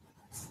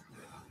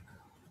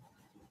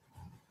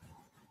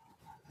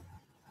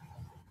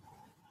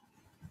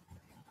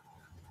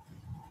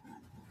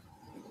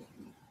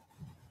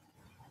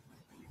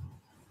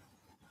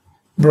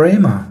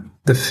 Prema,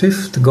 the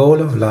 5th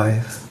goal of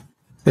life,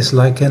 is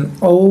like an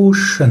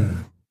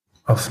ocean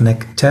of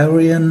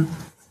nectarian,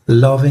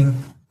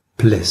 loving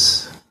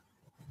bliss.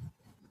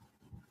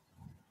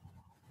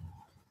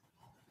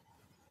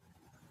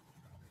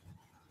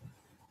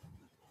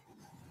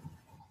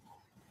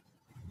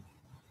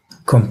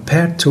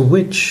 Compared to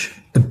which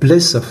the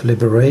bliss of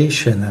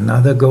liberation and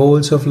other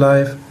goals of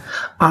life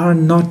are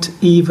not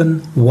even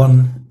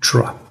one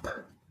drop.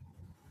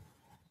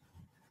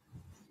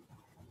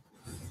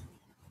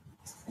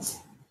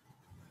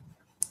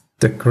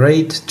 The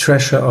great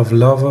treasure of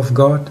love of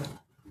God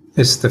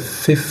is the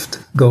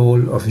 5th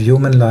goal of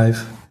human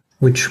life,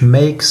 which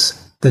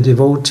makes the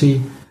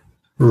devotee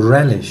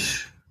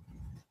relish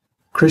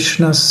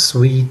Krishna's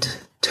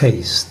sweet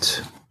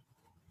taste.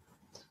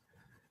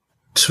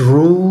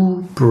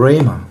 True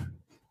prema.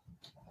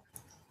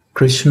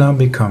 Krishna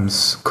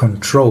becomes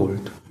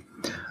controlled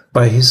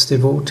by his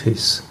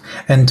devotees,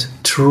 and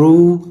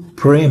true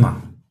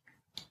prema,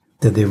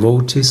 the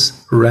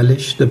devotees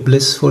relish the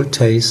blissful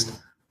taste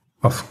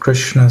of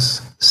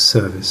Krishna's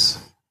service.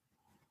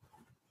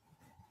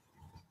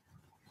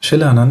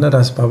 Srila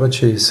Anandadas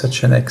Babaji is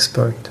such an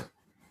expert,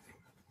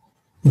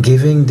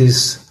 giving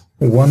these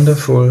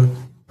wonderful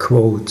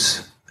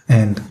quotes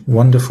and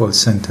wonderful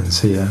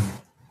sentence here.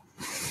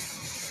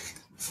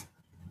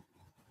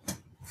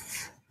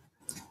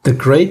 The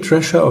great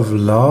treasure of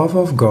love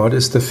of God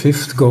is the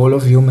 5th goal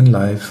of human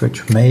life,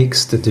 which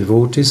makes the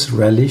devotees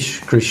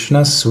relish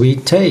Krishna's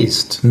sweet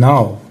taste.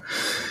 Now,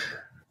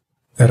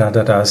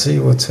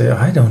 Radhadasi would say,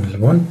 I don't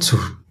want to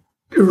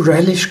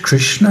relish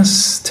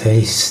Krishna's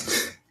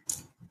taste.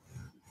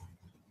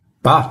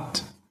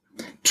 But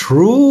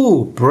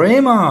true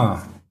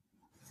prema,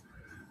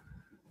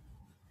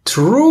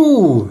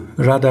 true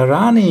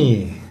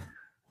Radharani,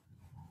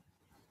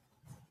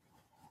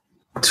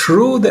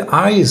 through the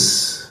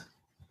eyes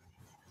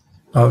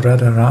of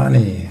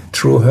Radharani,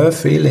 through her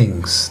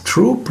feelings,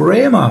 true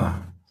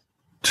prema,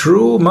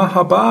 true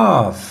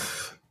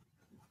mahabhav,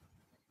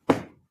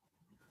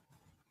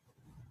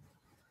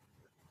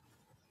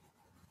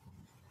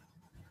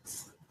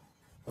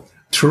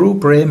 true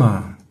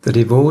prema, the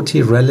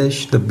devotee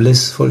relish the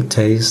blissful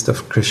taste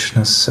of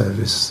Krishna's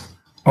service.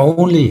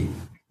 Only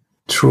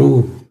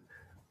through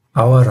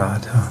our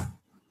Radha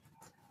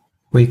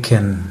we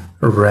can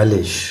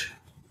relish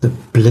the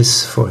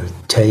blissful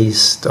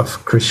taste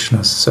of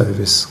Krishna's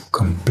service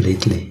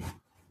completely.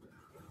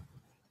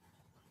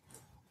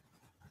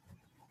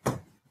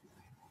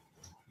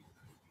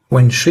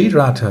 When Sri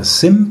Radha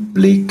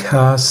simply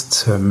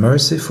casts her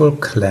merciful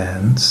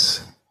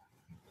glance,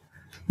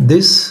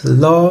 this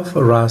love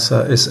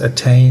rasa is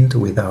attained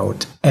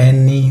without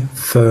any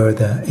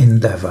further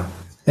endeavor.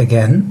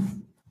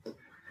 Again,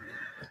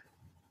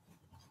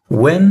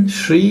 when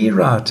Sri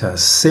Radha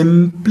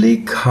simply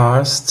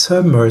casts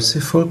her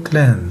merciful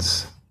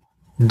glance,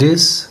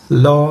 this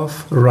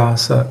love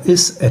rasa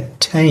is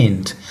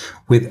attained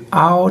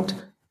without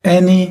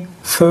any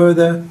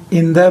further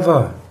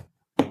endeavor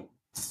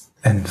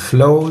and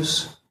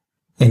flows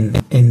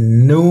in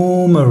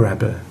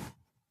innumerable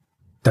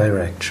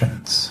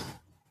directions.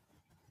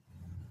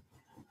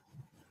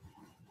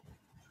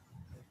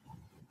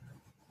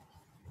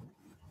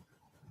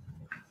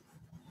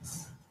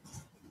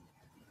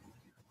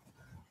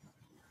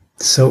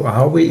 So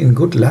are we in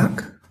good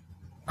luck?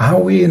 Are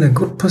we in a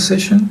good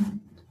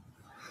position?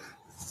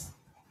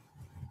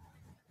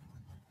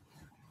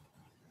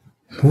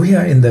 We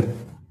are in the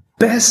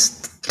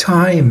best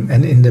time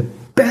and in the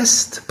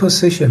best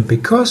position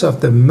because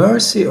of the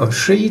mercy of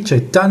Sri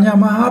Chaitanya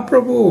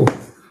Mahaprabhu.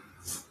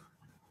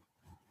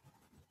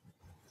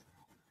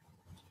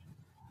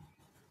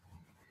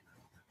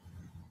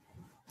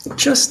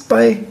 Just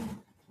by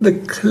the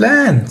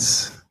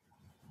glance.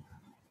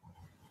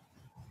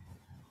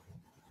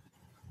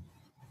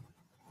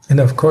 And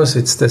of course,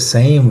 it's the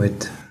same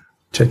with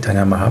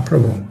Chaitanya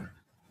Mahaprabhu,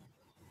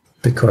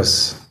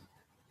 because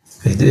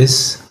it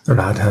is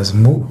Radha's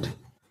mood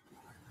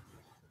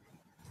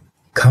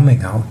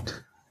coming out.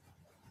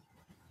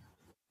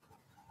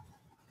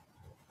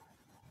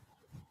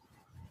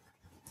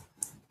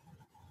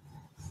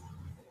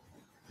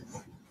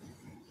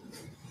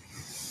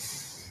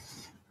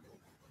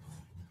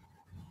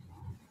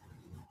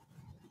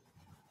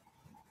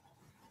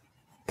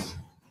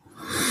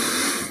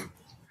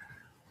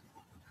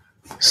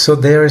 So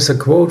there is a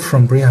quote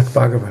from Brihad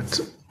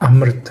Bhagavat,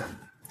 Amrita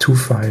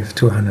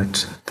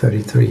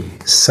 2.5.233.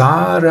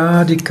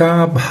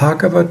 Saradhika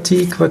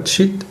Bhagavati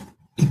kvachit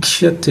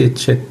ikshate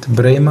chet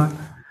brema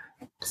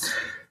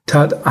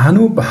tad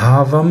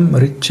anubhavam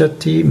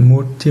richati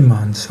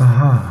murtiman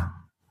saha.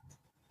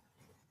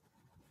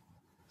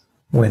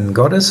 When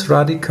Goddess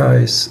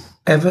Radhika is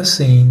ever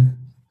seen,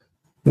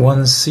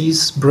 one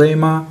sees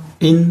Brahma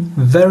in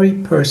very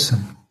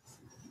person,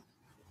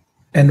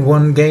 and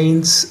one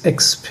gains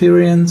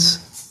experience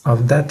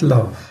of that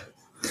love.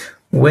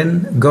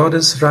 When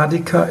Goddess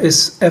Radhika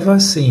is ever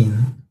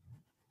seen,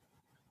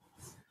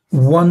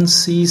 one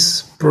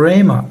sees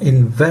Brahma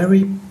in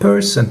very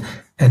person,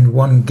 and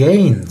one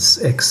gains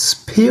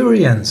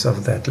experience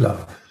of that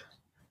love.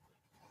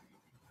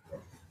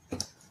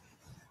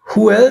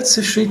 Who else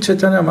is Sri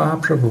Chaitanya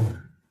Mahaprabhu?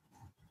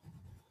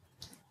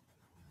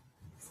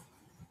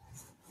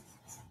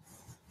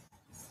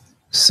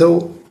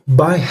 So,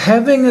 by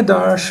having a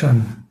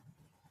darshan,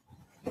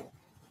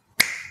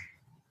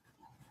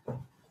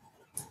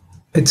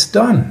 it's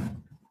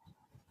done.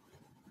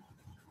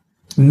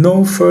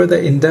 No further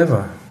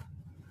endeavor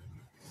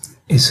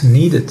is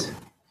needed.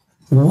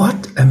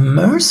 What a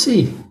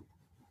mercy!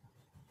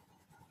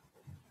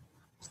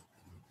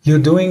 You're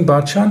doing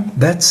bhajan?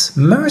 That's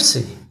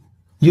mercy.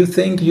 You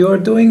think you're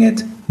doing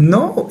it?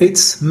 No,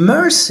 it's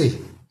mercy.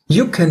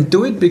 You can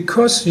do it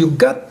because you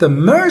got the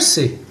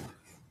mercy.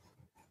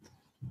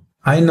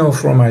 I know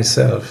for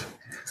myself,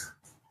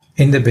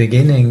 in the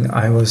beginning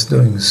I was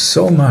doing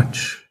so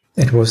much.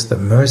 It was the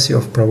mercy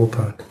of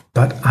Prabhupada.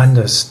 But I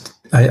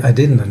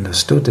didn't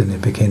understood in the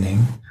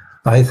beginning.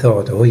 I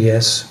thought, oh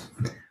yes,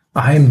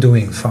 I'm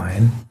doing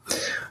fine.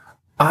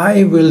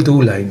 I will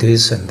do like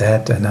this and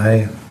that, and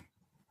I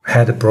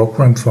had a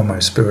program for my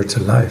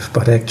spiritual life.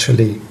 But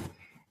actually,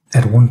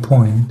 at one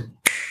point,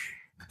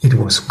 it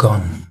was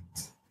gone.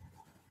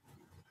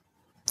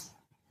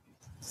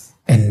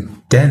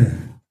 And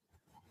then,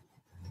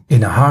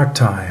 in a hard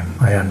time,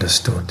 I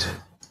understood,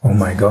 oh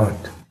my God,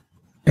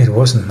 it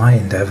wasn't my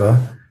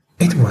endeavor,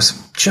 it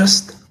was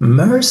just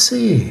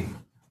mercy.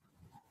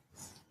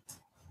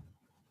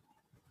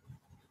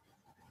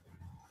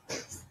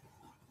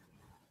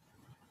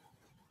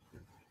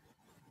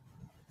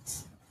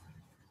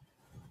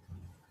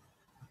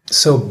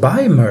 So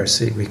by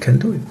mercy, we can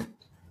do it.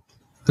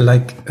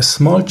 Like a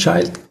small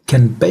child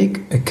can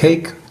bake a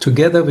cake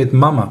together with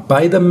mama,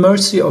 by the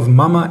mercy of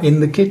mama in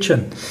the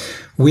kitchen.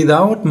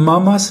 Without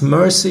mama's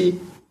mercy,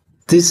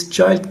 this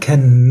child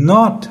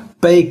cannot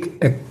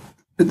bake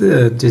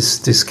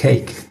this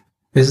cake,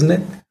 isn't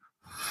it?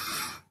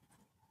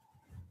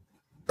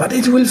 But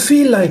it will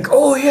feel like,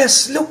 oh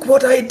yes, look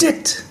what I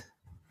did.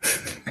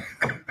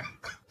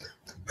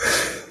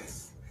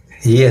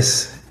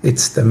 Yes,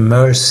 it's the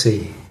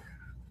mercy.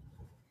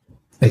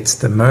 It's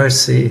the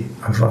mercy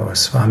of our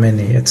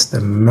Swamini. It's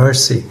the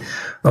mercy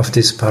of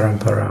this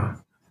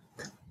parampara.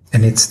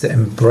 And it's the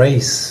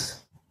embrace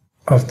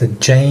of the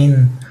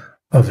chain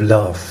of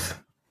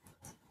love.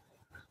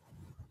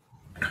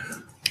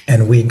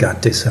 And we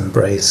got this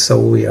embrace, so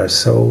we are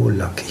so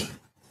lucky.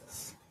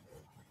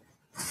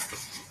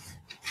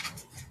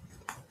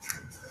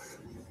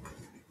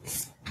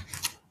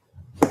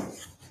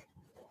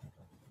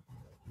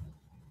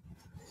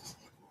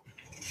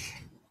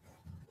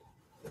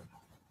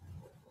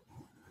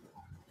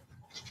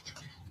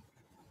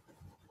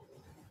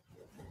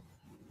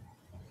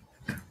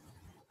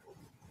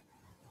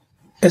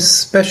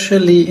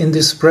 Especially in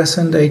this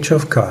present age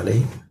of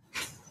Kali,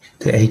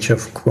 the age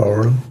of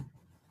quarrel,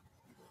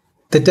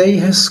 the day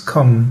has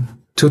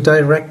come to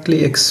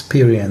directly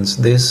experience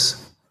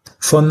this.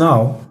 For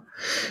now,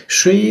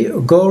 Sri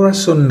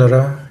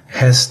Gaurasundara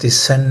has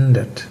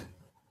descended,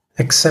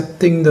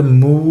 accepting the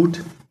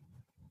mood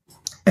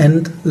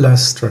and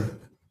lustre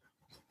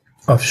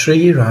of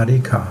Sri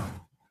Radhika,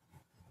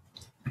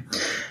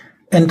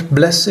 and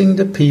blessing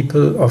the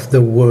people of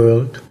the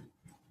world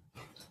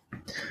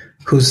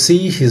who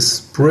see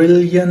his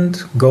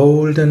brilliant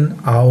golden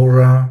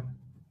aura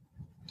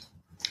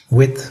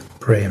with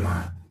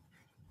prema.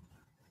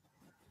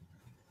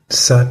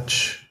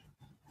 Such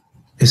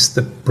is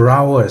the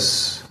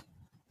prowess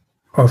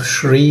of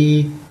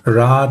Sri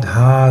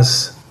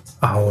Radha's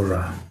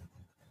aura.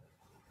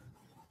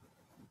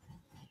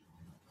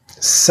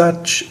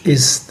 Such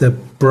is the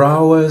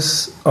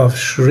prowess of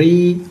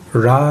Sri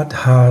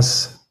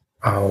Radha's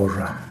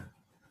aura.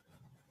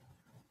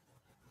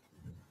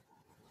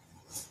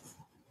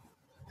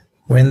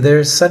 When there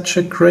is such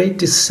a great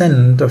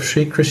descent of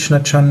Sri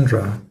Krishna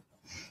Chandra,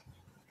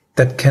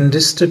 that can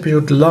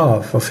distribute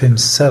love of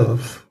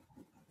himself,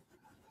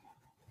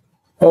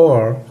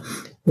 or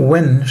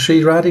when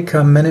Sri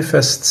Radhika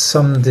manifests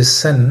some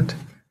descent,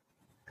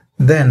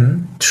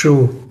 then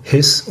through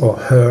his or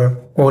her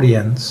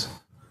audience,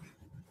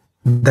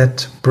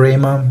 that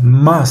prema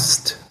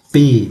must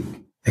be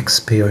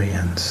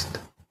experienced.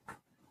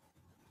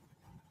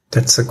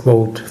 That's a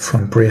quote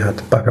from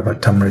Brihad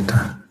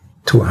Bhagavatamrita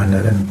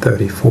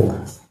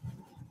 234.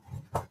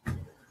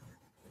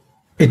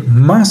 It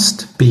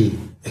must be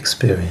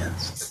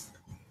experienced.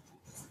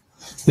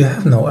 You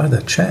have no other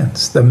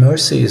chance. The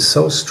mercy is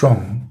so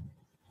strong.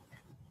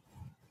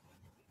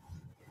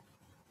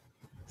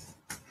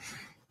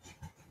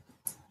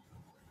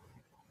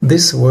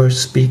 This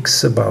verse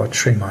speaks about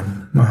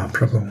Sriman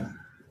Mahaprabhu.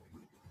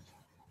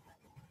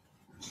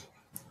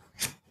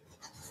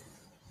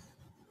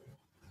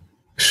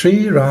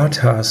 Sri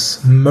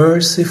Radha's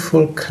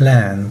merciful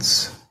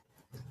glance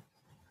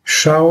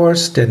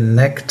showers the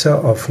nectar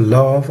of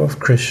love of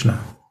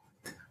Krishna,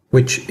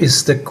 which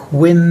is the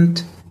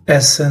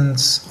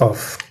quintessence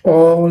of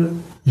all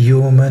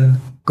human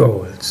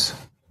goals.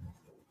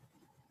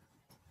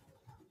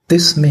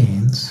 This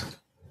means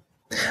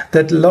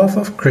that love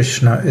of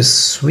Krishna is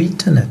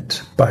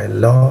sweetened by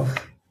love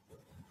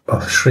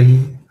of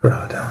Sri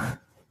Radha.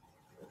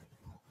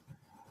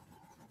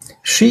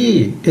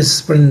 She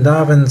is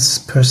Vrindavan's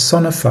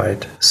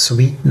personified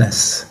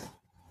sweetness,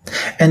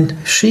 and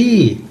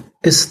she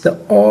is the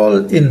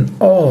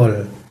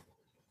all-in-all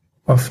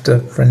of the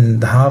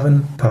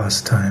Vrindavan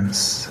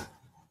pastimes.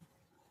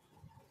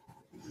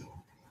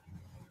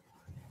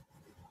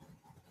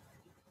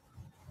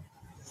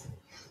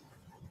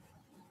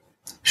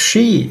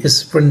 She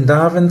is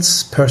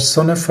Vrindavan's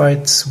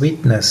personified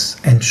sweetness,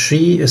 and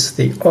she is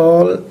the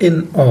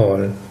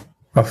all-in-all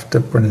of the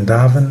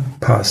Vrindavan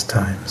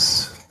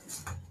pastimes.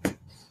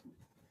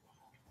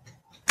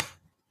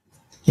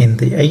 In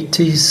the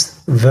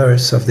 80th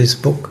verse of this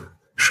book,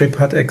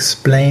 Shripad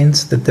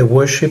explains that the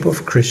worship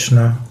of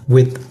Krishna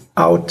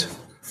without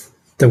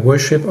the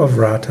worship of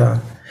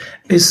Radha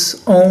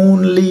is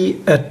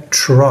only a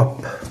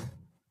drop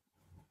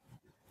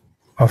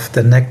of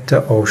the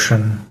nectar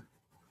ocean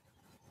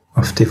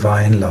of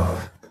divine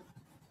love.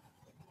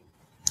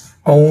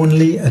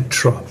 Only a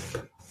drop.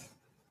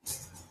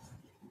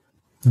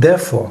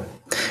 Therefore,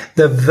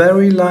 the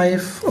very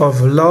life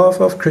of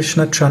love of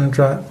Krishna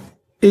Chandra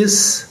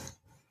is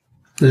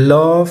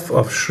love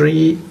of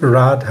Sri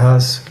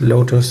Radha's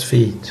lotus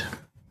feet.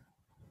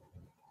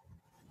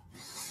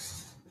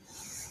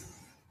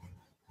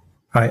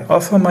 I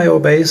offer my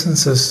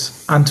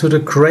obeisances unto the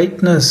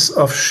greatness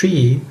of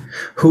she,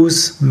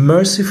 whose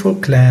merciful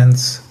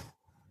glance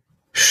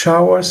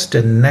showers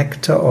the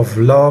nectar of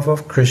love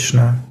of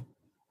Krishna,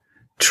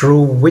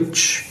 through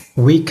which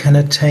we can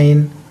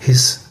attain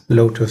his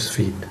lotus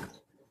feet.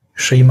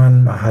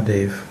 Sriman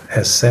Mahadev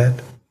has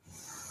said,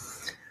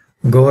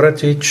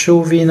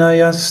 Goratichu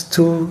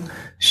vinayastu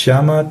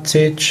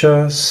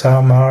shamatecha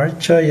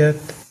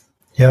samarchayat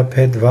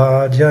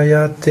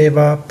yapedvajayate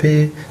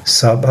vapi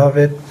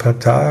sabhavet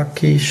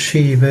pataki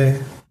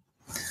shive.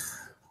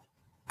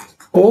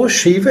 O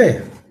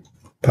Shive,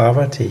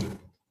 Parvati,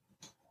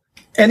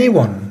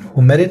 anyone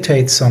who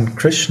meditates on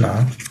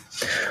Krishna,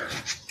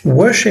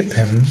 worship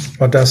him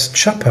or does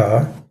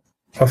japa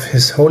of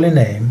his holy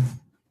name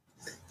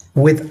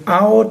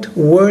without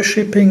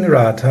worshipping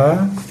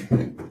Radha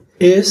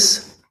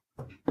is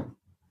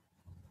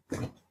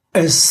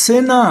a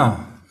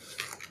sinner.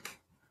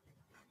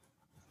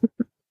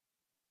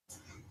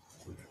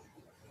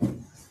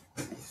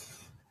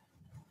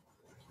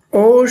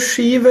 O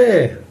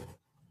Shiva,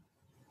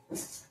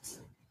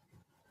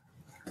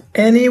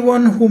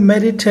 anyone who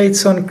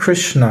meditates on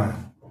Krishna,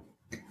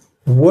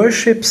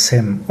 worships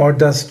him or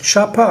does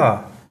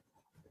japa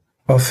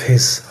of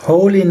his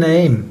holy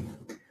name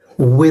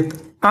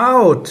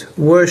without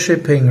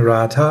worshipping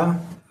Radha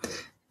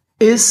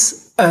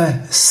is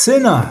a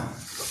sinner.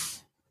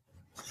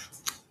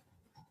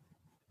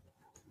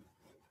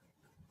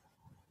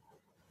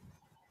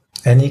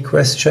 Any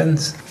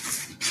questions?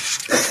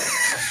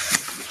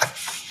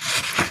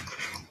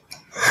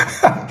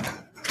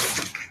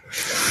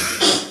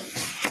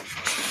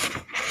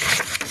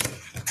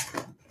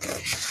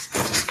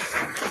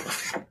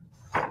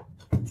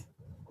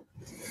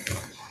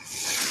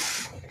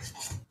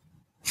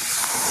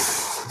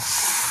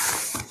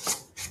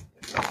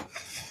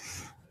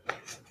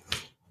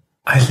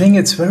 I think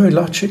it's very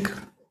logical.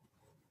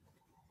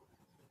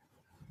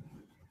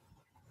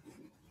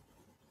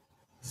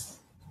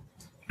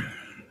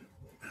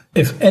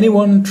 If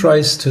anyone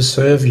tries to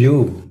serve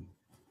you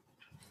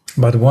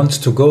but wants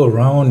to go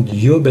around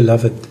your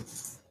beloved,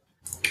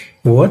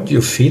 what do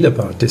you feel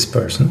about this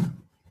person?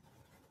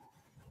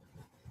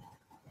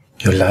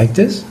 You like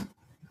this?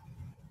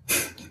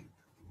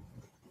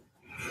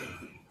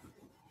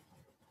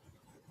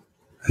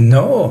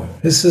 No,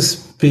 this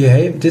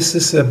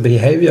is a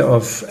behavior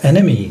of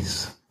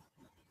enemies.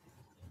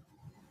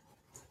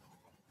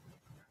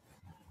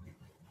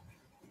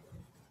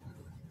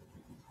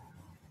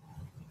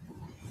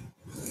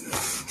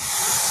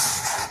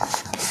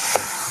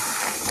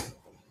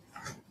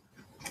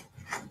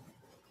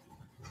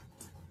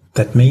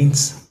 That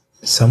means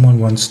someone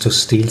wants to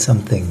steal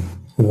something,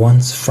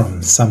 wants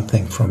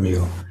something from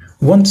you,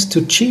 wants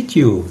to cheat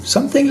you,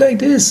 something like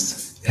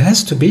this. It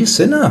has to be a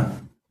sinner.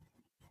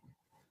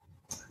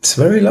 It's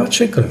very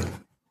logical.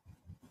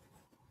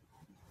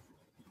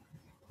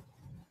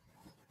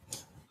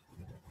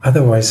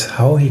 Otherwise,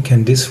 how he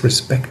can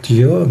disrespect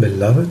your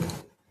beloved?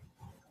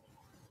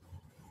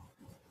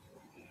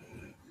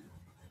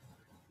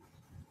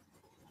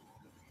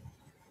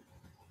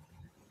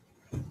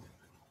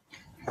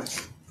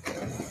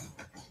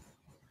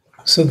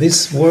 So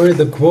these were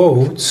the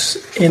quotes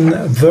in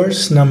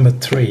verse number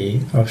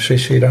 3 of Shri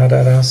Shri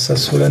Radha Rasa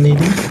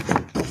Sudhanidhi.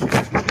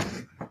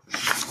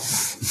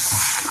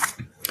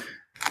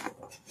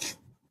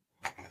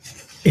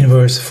 In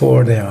verse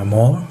 4 there are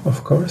more,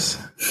 of course.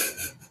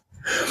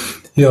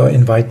 You are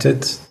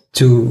invited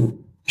to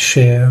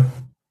share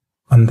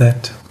on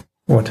that,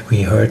 what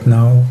we heard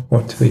now,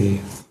 what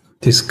we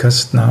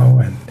discussed now,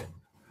 and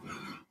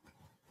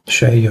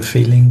share your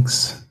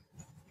feelings.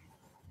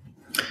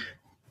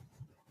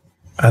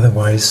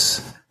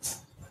 Otherwise,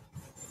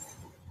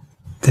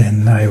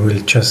 then I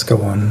will just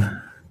go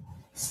on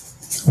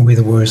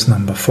with verse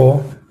number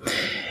 4.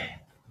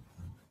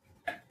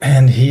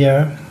 And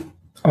here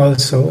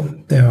also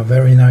there are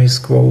very nice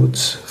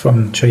quotes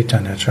from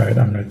Chaitanya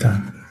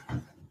Caritamrita.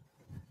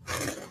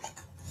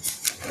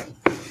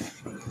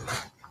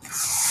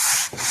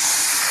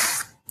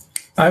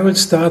 I will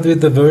start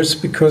with the verse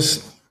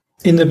because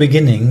in the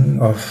beginning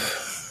of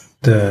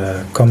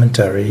the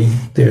commentary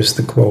there's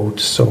the quote,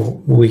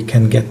 so we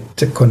can get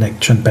the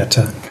connection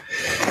better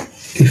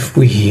if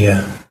we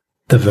hear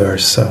the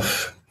verse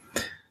of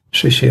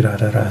Shri Shri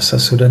Radha Rasa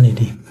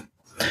Sudhanidhi.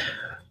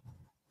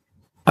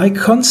 I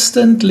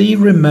constantly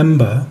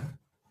remember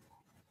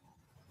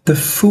the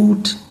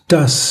food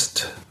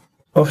dust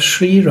of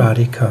Sri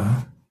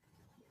Radhika,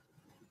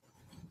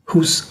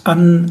 whose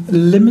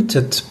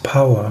unlimited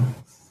power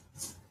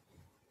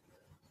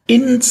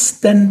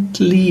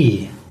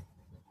instantly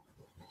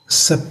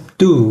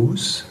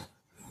subdues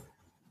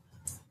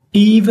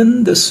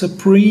even the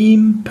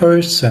Supreme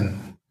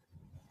Person,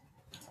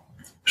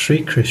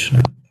 Sri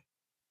Krishna,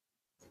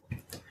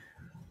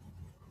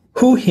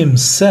 who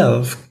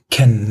himself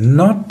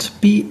cannot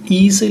be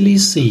easily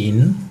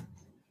seen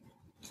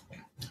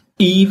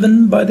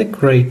even by the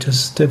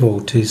greatest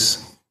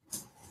devotees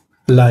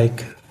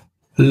like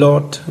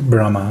Lord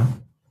Brahma,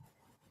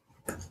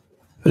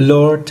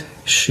 Lord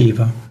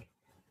Shiva,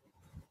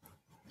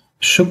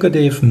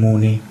 Shukadev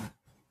Muni,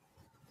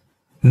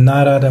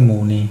 Narada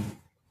Muni,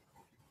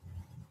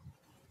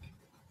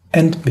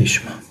 and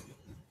Bhishma.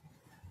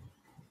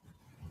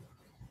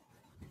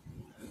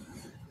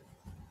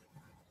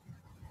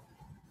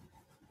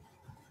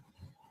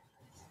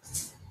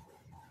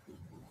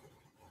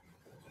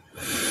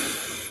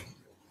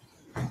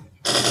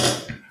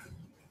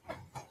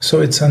 So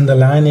it's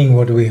underlining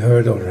what we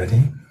heard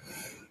already.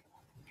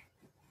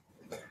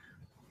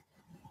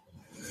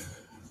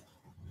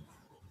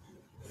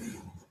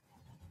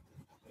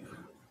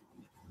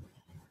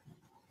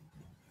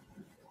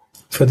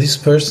 For these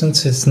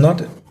persons, it's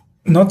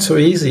not so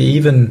easy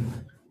even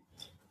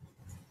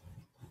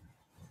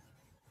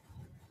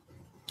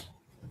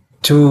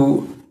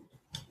to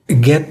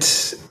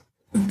get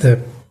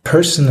the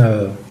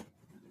personal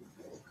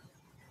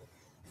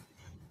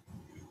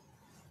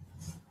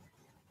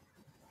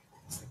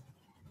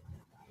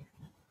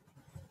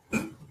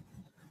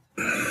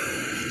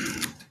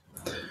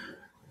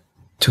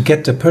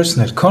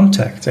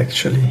contact,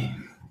 actually.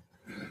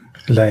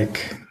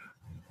 Like,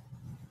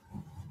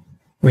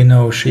 we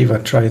know Shiva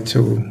tried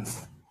to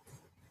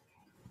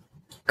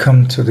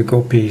come to the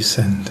gopis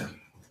and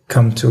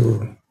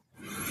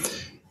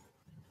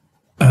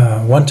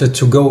wanted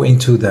to go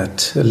into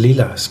that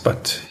leelas,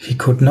 but he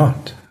could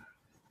not.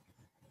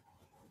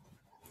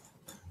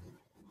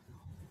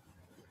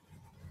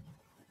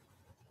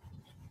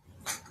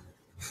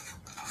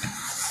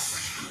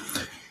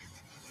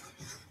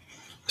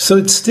 So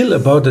it's still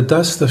about the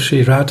dust of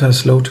Sri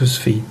Radha's lotus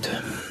feet.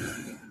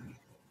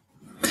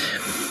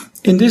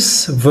 In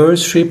this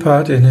verse,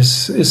 Shripad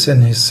is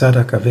in his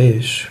Sadhaka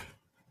Vesh,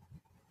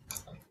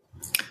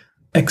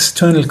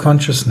 external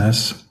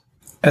consciousness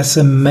as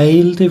a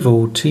male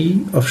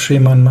devotee of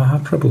Sriman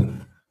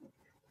Mahaprabhu.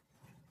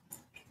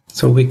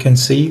 So we can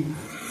see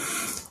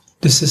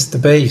this is the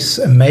base,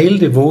 a male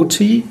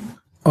devotee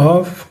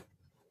of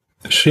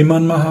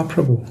Sriman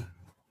Mahaprabhu.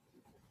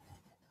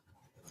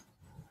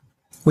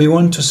 We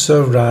want to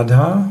serve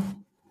Radha.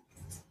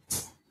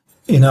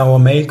 In our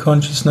male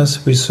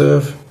consciousness, we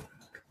serve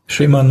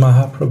Sriman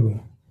Mahaprabhu.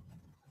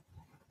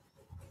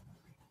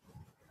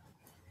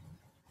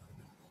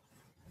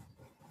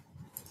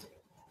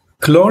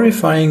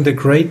 Glorifying the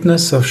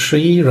greatness of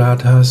Sri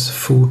Radha's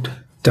food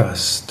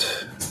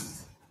dust.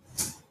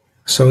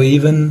 So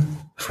even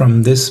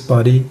from this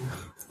body,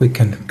 we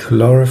can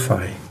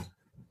glorify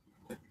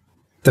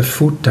the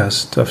food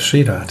dust of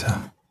Sri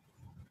Radha.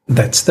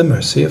 That's the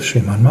mercy of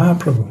Sriman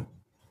Mahaprabhu.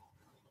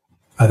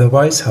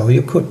 Otherwise, how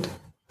you could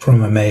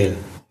from a male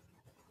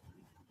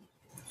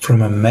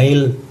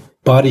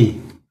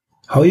body.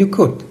 How you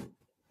could?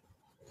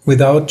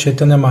 Without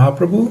Chaitanya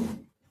Mahaprabhu?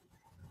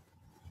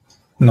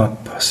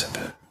 Not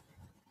possible.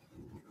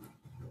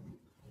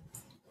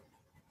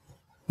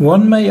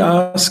 One may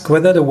ask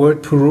whether the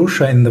word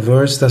Purusha in the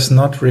verse does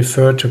not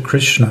refer to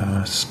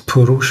Krishna as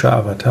Purusha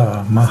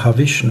Avatar,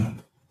 Mahavishnu.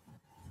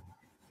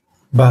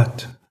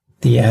 But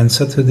the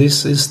answer to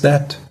this is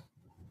that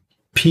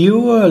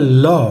pure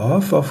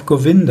love of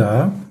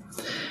Govinda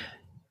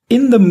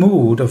in the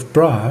mood of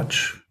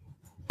Braj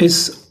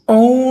is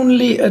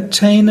only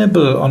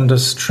attainable on the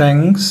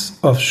strength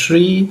of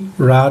Sri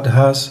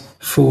Radha's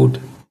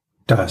food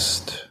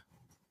dust.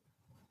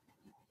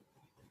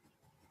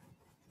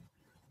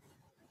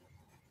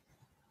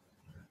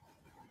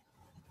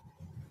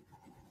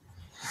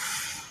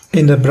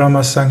 In the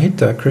Brahma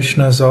Samhita,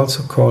 Krishna is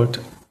also called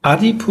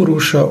Adi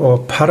Purusha or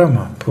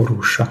Parama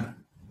Purusha,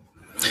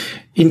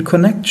 in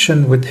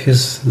connection with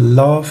his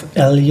love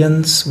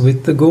alliance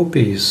with the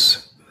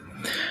gopis.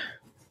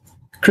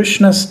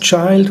 Krishna's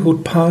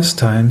childhood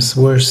pastimes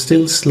were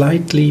still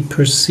slightly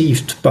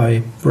perceived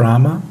by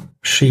Brahma,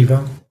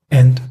 Shiva,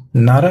 and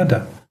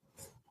Narada.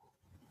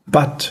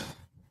 But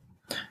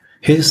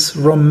his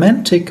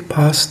romantic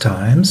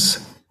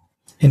pastimes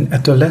in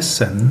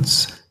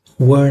adolescence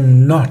were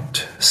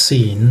not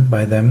seen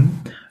by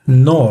them,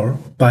 nor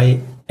by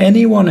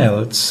anyone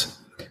else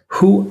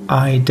who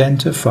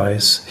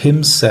identifies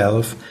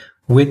himself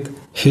with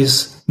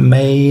his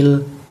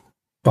male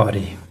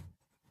body.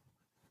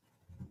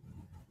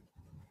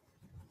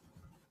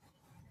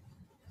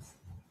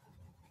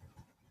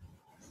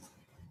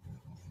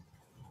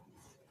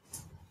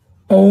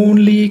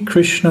 Only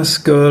Krishna's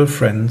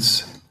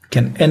girlfriends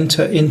can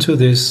enter into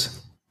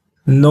this,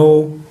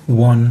 no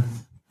one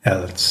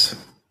else.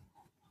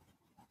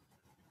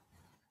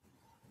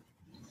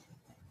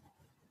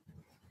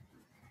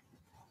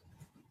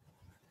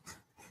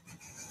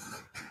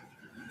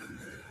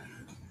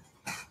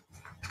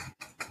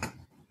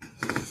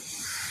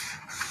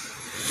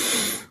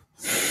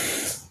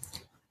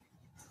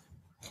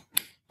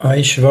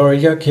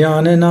 Aishvarya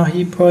Kyane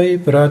Nahi Pai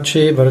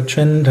Brache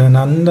Vrachenda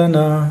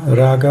Nandana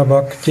Raga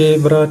Bhakti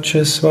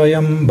Brache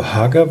Swayam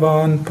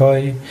Bhagavan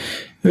Pai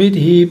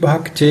Vidhi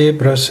Bhakti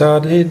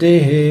Prasadhe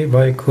Dehe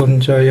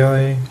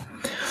Vaikunjayai.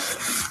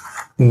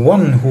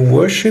 One who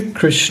worships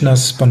Krishna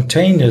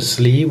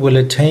spontaneously will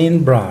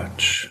attain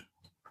Braj,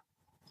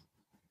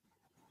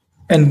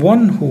 and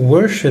one who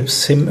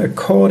worships him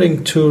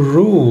according to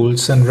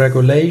rules and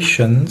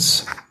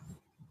regulations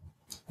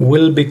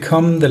will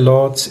become the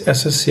Lord's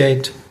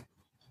associate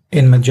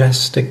in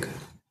majestic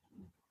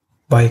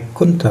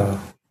Vaikuntha.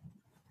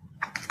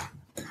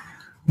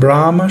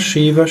 Brahma,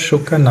 Shiva,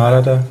 Shuka,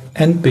 Narada,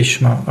 and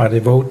Bhishma are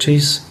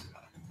devotees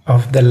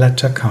of the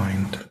latter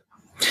kind,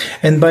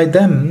 and by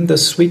them the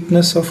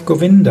sweetness of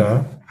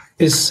Govinda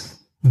is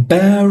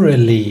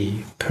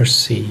barely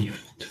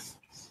perceived.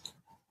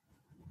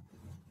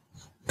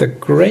 The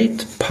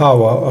great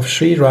power of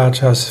Sri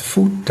Radha's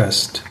food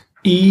dust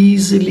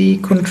easily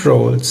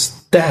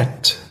controls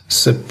that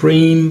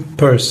supreme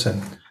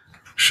person,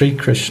 Sri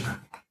Krishna.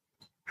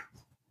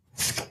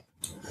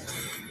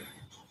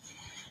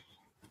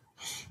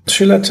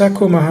 Srila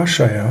Thakur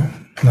Mahashaya,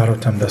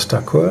 Narottam Das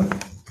Thakur,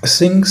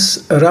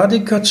 sings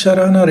Radhika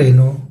Charana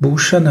Renu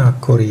Bhushana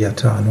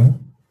Koriyatanu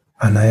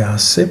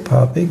Anayase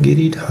Pape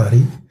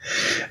Giridhari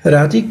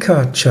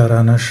Radhika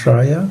Charana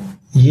Shraya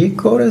Ye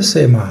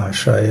Korese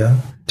Mahashaya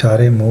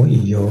Tare Mo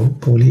Iyo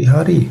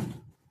Pulihari.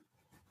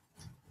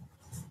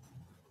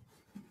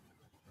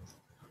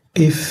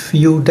 If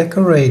you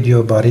decorate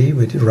your body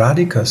with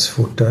Radhika's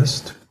food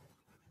dust,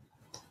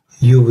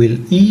 you will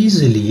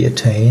easily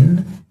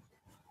attain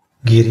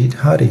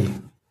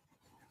Giridhari.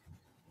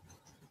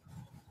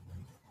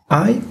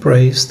 I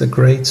praise the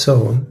great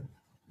soul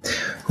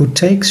who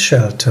takes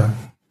shelter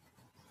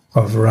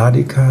of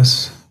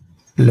Radhika's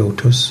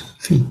lotus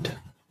feet.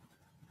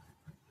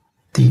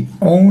 The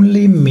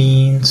only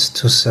means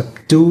to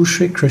subdue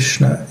Sri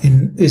Krishna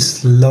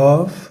is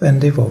love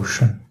and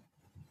devotion.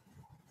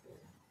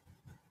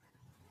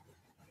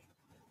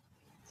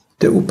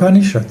 The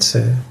Upanishad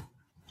says,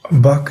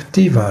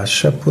 Bhakti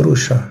Vasha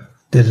Purusha,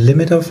 the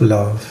limit of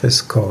love,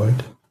 is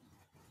called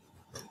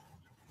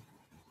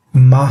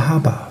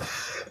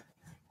Mahabhav.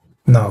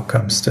 Now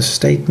comes the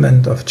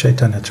statement of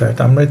Chaitanya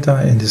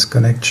Caritamrita in this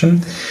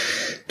connection.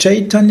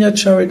 Chaitanya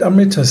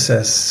Caritamrita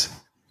says,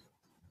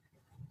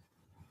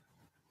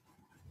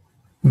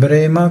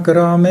 Brema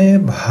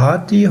grame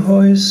bhati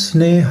hoy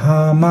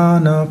sneha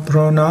mana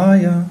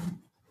pranaya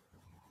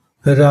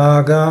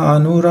raga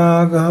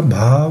anuraga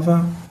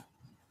bhava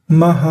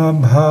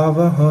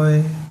Mahabhava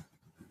hoy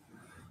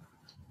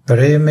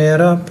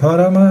Premera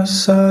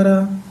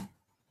Paramasara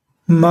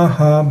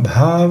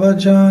Mahabhava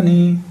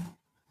Jani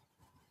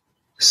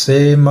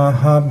Se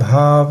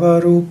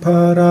Mahabhava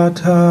Rupa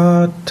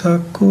Radha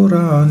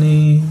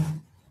Thakurani.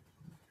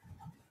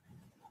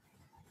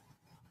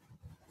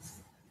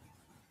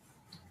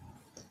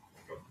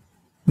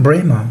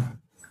 Brahma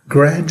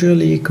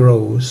gradually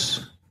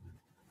grows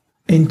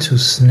into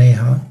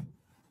Sneha,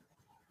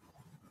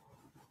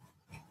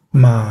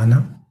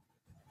 Mana,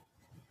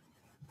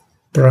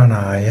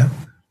 Pranaya,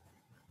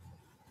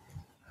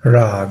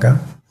 Raga,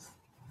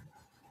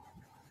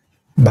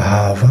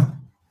 Bhava,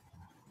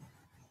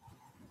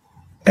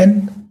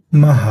 and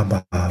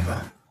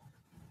Mahabhava.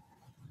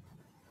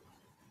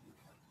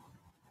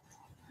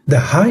 The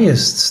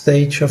highest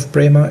stage of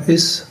prema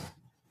is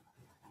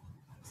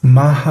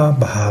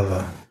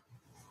Mahabhava.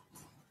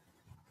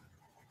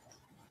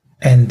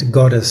 And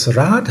Goddess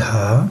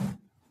Radha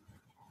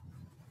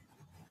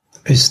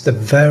is the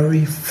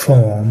very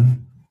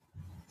form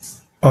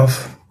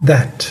of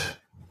that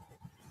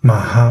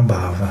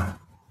Mahabhava.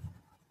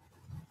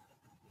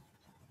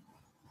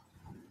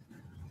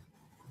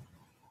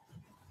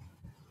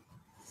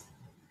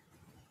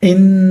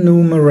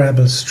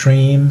 Innumerable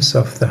streams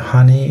of the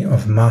honey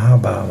of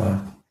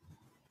Mahabhava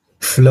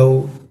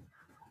flow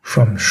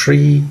from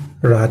Sri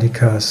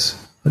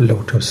Radhika's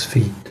lotus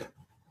feet.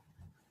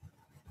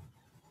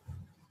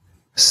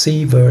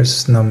 See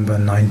verse number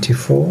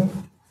 94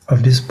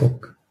 of this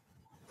book.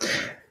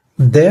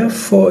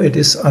 Therefore it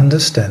is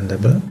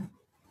understandable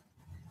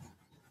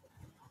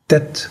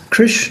that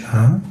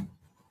Krishna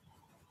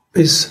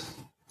is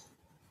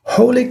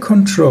wholly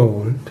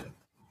controlled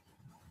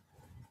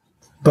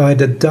by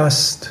the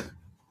dust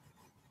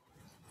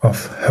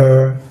of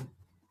her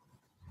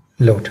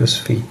lotus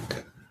feet.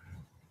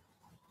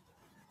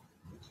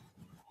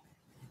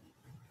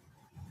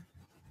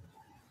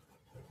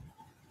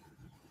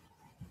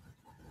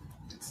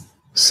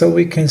 So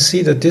we can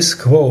see that this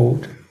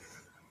quote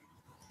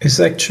is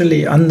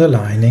actually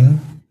underlining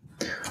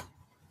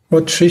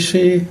what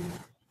Sri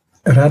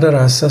Radha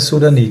Rasa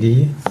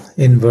Sudhanidhi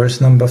in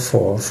verse number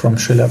 4 from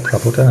Srila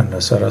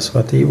Prabhupada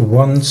Saraswati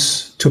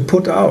wants to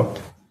put out.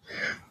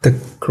 The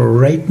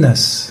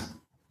greatness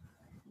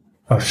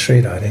of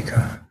Sri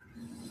Radhika.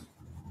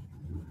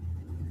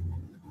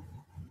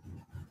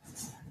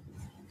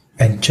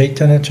 And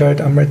Chaitanya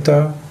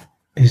Caritamrita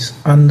is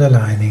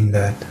underlining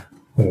that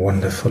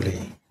wonderfully.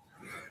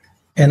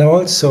 And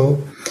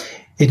also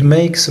it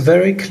makes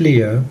very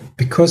clear,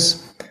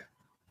 because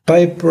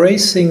by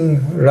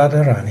praising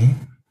Radharani,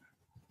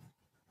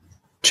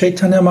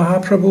 Chaitanya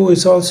Mahaprabhu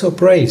is also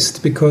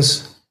praised,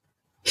 because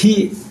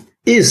he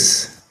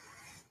is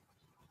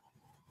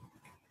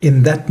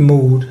in that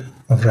mood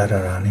of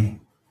Radharani,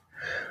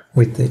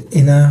 with the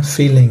inner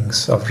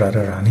feelings of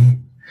Radharani,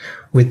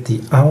 with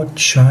the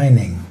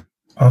outshining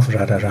of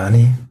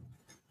Radharani,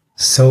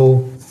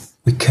 so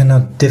we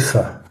cannot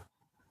differ.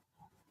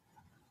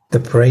 The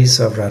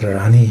praise of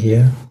Radharani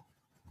here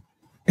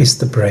is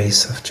the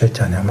praise of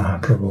Chaitanya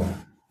Mahaprabhu.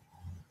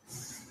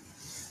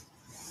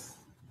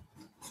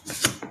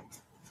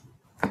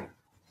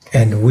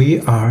 And we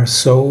are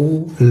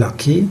so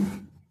lucky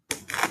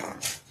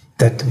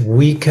that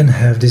we can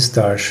have this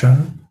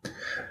darshan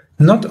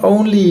not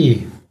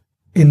only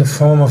in the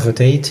form of a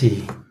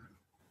deity.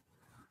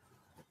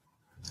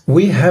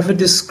 We have a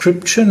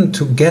description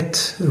to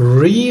get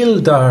real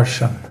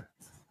darshan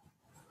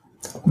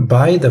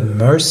by the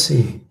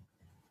mercy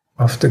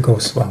of the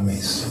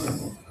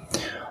Goswamis,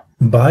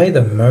 by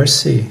the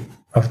mercy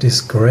of these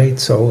great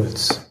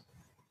souls,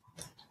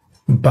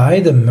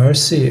 by the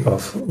mercy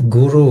of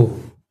Guru,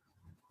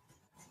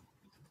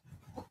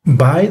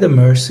 by the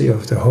mercy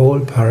of the whole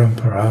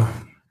parampara,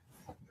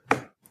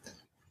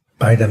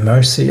 by the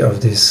mercy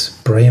of this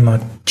prema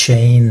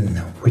chain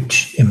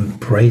which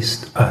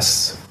embraced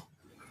us,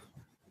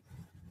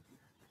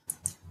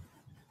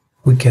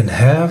 we can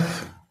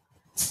have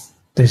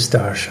this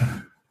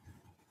darshan.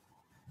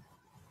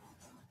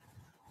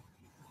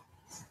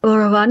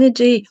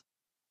 Gauravani,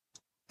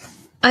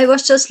 I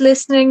was just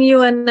listening you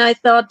and I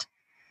thought,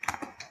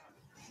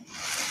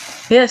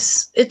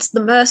 yes, it's the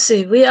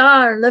mercy. We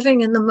are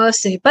living in the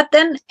mercy. But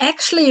then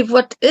actually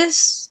what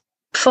is,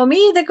 for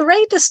me, the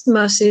greatest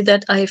mercy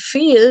that I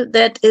feel,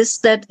 that is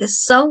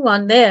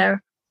someone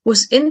there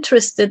who's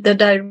interested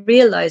that I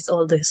realize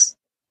all this.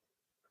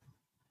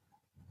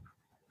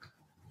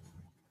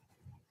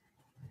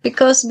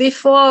 Because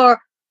before,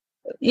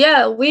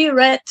 we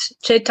read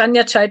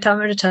Chaitanya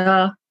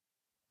Caritamrita.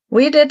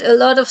 We did a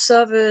lot of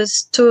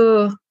service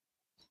to,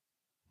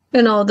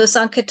 the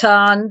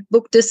Sankirtan,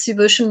 book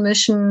distribution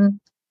mission.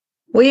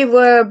 We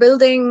were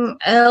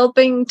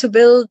helping to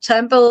build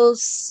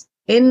temples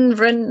in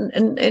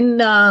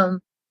Mayapur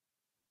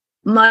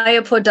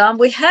Dham.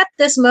 We had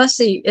this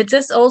mercy. It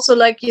is also,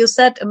 like you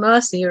said, a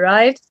mercy,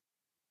 right?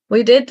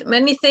 We did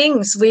many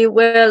things. We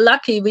were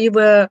lucky.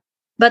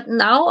 But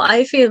now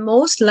I feel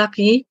most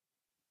lucky.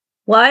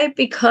 Why?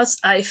 Because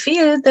I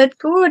feel that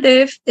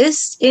Gurudev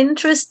is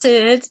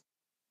interested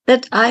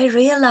that I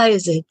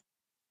realize it.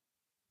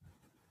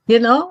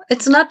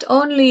 It's not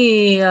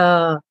only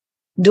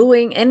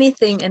doing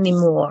anything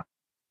anymore.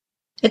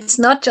 It's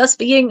not just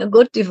being a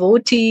good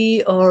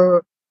devotee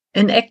or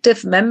an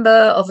active member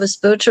of a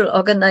spiritual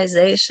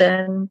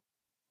organization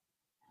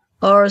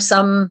or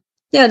some,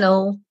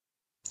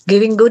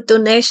 giving good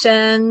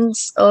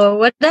donations or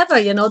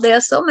whatever. There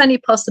are so many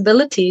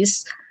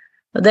possibilities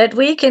that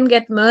we can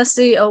get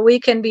mercy or we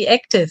can be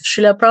active.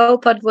 Srila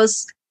Prabhupada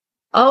was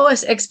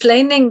always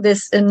explaining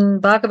this in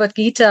Bhagavad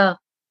Gita.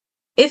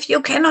 If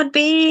you cannot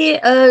be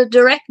a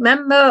direct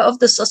member of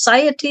the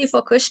Society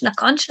for Krishna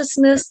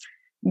Consciousness,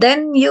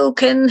 then you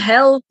can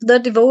help the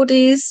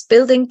devotees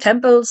building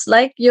temples,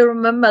 like you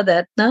remember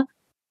that, no?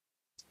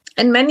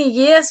 And many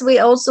years we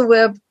also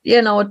were,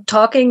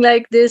 talking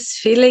like this,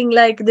 feeling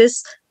like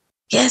this.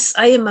 Yes,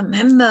 I am a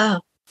member,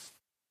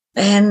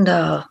 and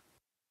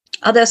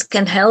others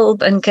can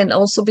help and can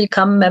also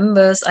become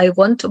members. I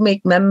want to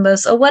make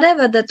members, or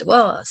whatever that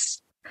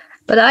was.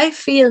 But I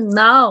feel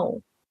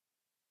now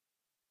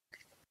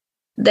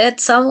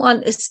that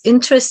someone is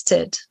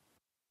interested,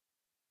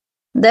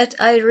 that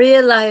I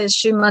realize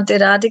Srimati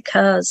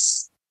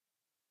Radhika's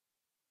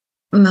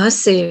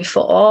mercy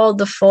for all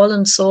the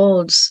fallen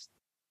souls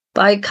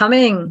by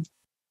coming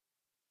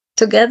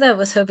together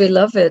with her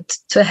beloved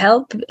to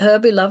help her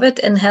beloved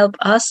and help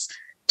us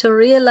to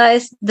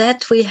realize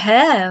that we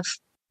have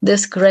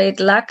this great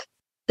luck,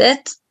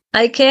 that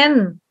I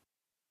can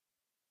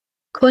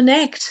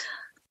connect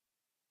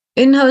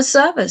in her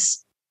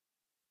service.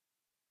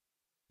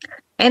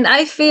 And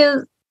I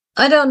feel,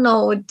 I don't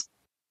know,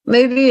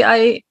 maybe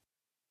I'm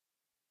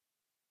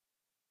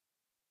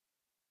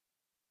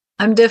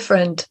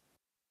different.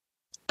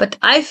 But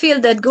I feel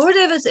that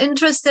Gurudev is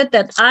interested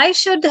that I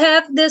should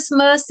have this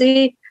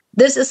mercy.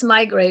 This is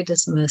my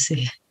greatest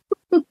mercy.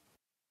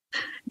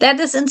 That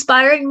is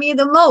inspiring me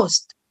the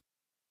most.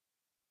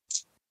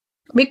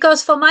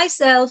 Because for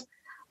myself,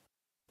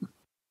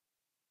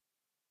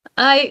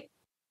 I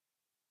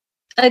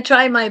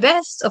try my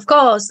best, of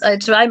course. I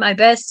try my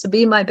best to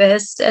be my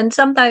best. And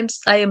sometimes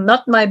I am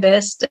not my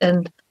best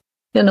and,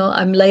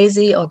 I'm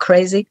lazy or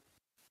crazy.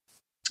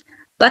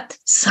 But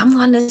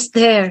someone is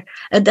there,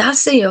 a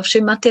Dasi of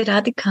Srimati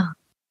Radhika,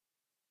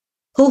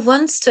 who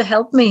wants to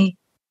help me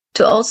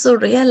to also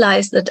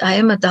realize that I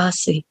am a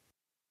Dasi.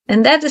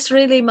 And that is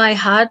really my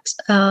heart,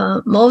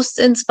 most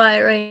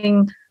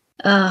inspiring,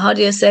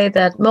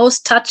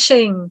 most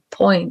touching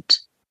point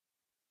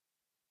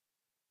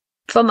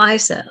for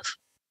myself.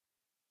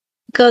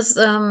 Because,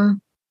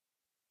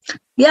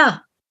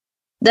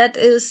 that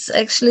is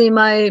actually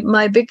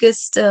my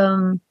biggest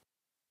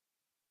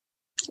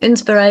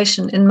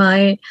inspiration in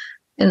my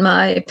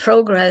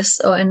progress,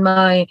 or in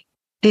my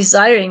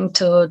desiring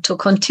to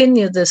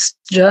continue this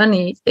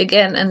journey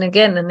again and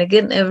again and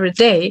again every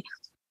day.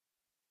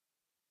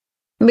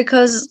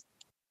 Because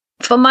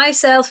for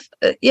myself,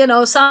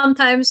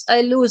 sometimes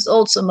I lose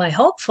also my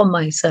hope for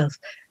myself.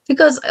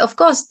 Because, of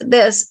course,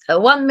 there's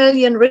 1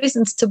 million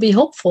reasons to be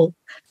hopeful.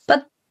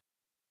 But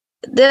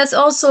there's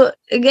also,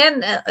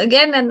 again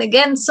and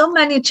again, so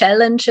many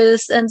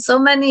challenges and so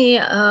many,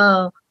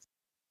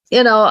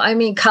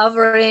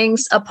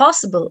 coverings are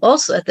possible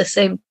also at the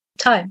same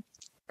time.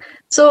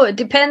 So it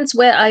depends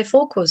where I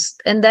focus,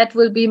 and that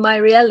will be my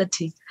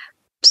reality.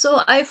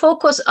 So I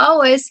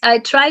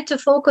try to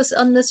focus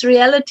on this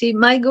reality.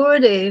 My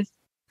Gurudev,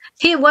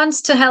 he wants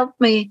to help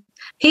me.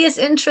 He is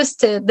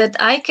interested that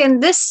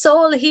this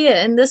soul here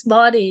in this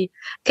body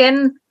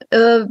can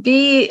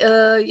be,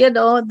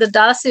 the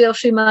Dasi of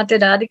Srimati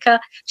Radhika.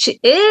 She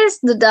is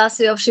the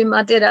Dasi of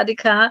Srimati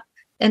Radhika,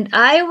 and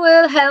I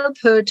will help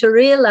her to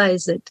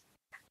realize it.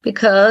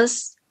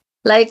 Because,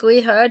 like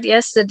we heard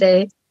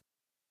yesterday,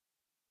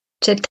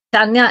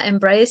 Chaitanya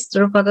embraced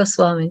Rupa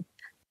Goswami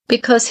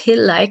because he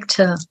liked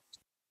her.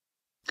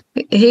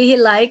 He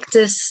liked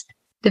this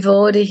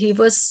devotee. He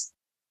was,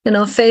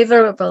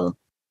 favorable.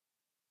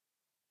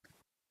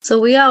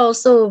 So we are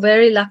also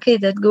very lucky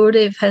that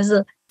Gurudev has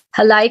a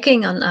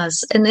liking on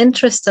us, an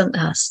interest on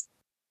us.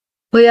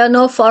 We are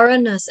no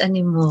foreigners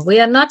anymore. We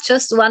are not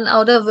just 1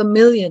 out of 1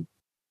 million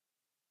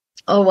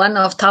or 1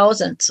 of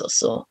thousands or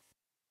so.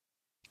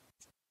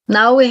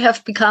 Now we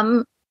have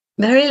become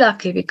very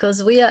lucky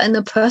because we are in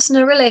a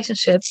personal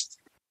relationship,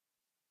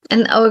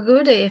 and our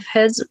Gurudev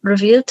has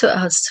revealed to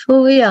us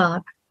who we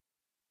are,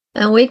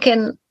 and we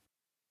can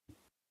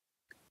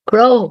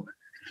grow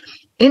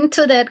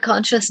into that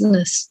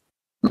consciousness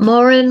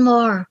more and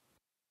more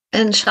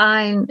and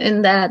shine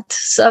in that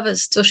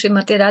service to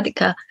Srimati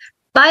Radhika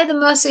by the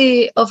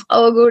mercy of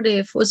our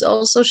Gurudev, who is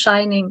also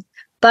shining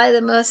by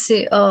the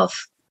mercy of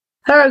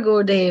her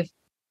Gurudev,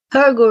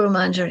 her Guru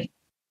Manjari.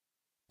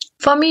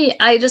 For me,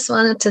 I just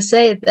wanted to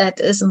say that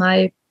is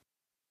my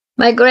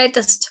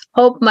greatest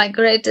hope, my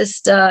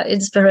greatest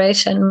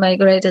inspiration, my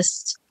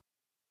greatest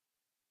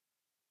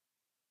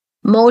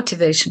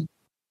motivation.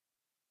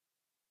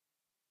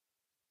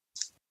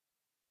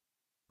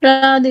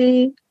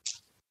 Radhi.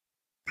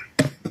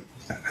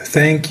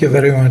 Thank you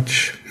very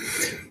much.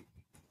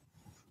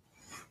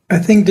 I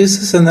think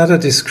this is another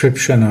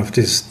description of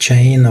this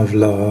chain of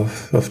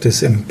love, of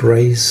this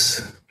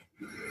embrace.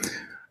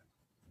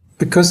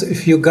 Because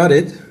if you got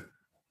it,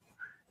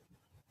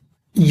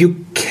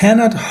 you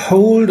cannot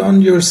hold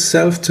on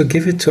yourself to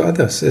give it to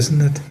others,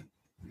 isn't it?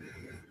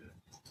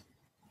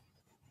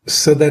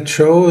 So that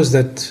shows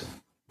that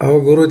our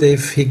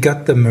Gurudev, he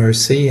got the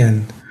mercy,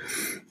 and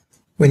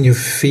when you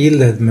feel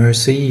that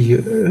mercy,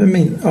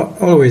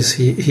 always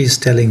he's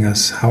telling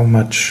us how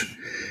much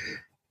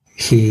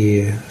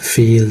he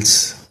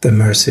feels the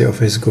mercy of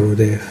his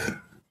Gurudev,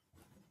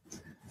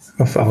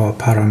 of our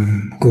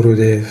Param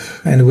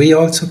Gurudev. And we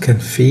also can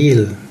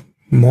feel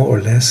more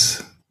or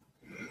less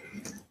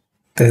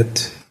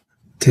that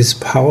this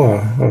power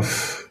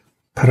of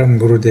Param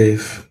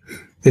Gurudev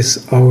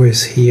is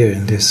always here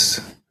in this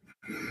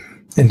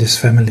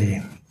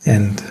family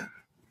and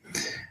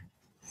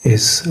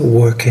is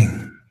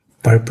working,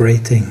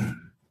 vibrating.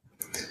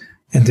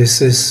 And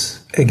this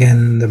is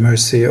again the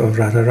mercy of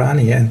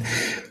Radharani, and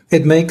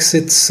it makes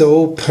it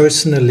so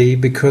personally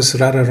because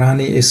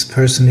Radharani is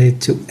personally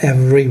to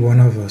every one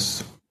of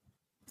us.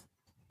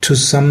 To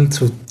some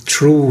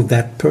through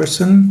that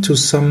person, to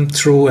some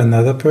through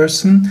another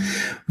person,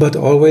 but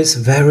always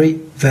very,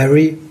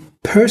 very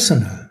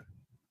personal.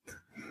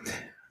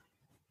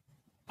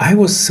 I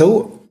was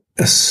so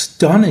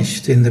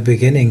astonished in the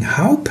beginning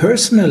how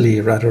personally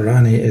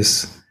Radharani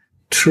is.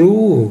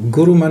 True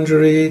Guru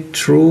Manjari,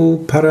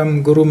 true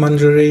Param Guru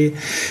Manjari,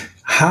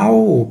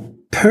 how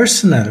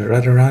personal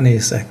Radharani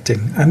is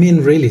acting. I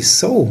mean, really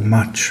so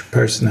much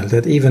personal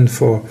that even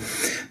for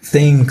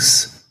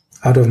things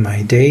out of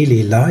my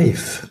daily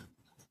life,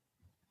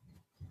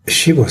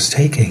 she was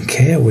taking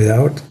care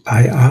without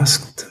I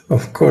asked.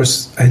 Of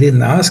course, I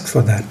didn't ask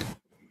for that,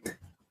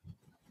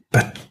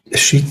 but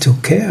she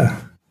took care.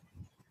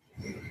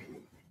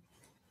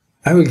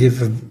 I will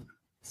give a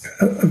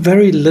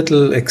very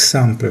little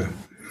example.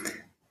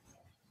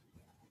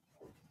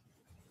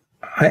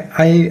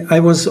 I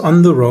was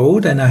on the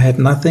road and I had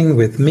nothing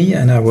with me,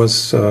 and I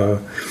was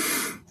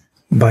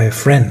by a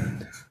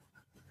friend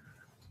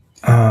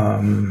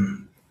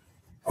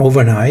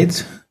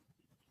overnight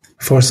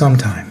for some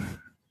time.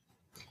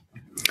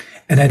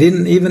 And I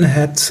didn't even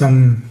had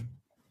some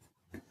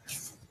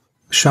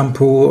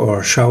shampoo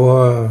or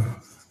shower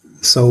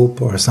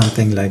soap or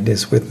something like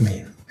this with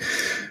me.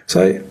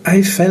 So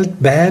I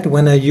felt bad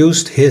when I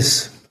used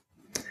his.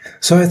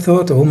 So I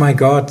thought, oh my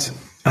God,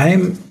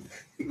 I'm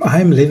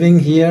living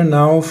here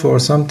now for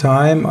some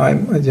time.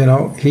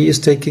 He is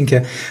taking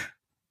care.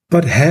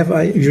 But have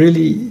I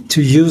really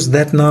to use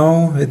that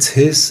now? It's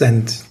his,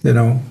 and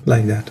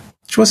like that.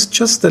 It was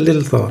just a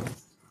little thought.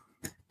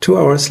 2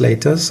 hours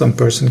later, some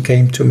person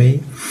came to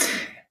me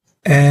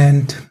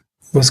and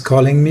was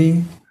calling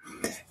me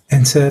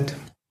and said,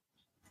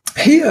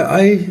 "Here,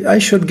 I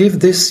should give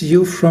this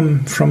you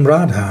from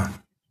Radha."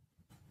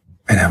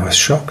 And I was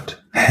shocked.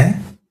 Huh?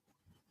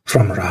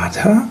 From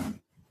Radha?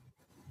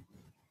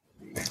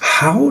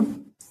 How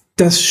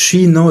does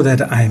she know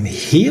that I'm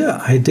here?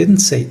 I didn't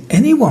say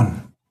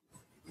anyone.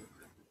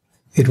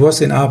 It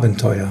was in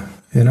Abenteuer,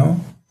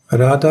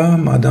 Radha,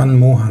 Madan,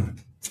 Mohan.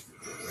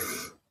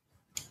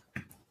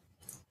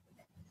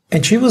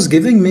 And she was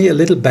giving me a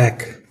little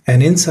bag,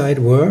 and inside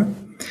were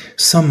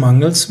some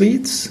Mangal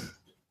sweets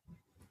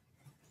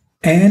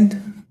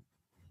and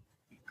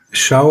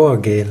shower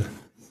gel.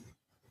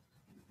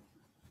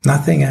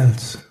 Nothing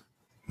else.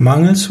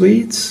 Mangal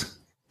sweets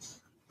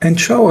and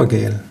shower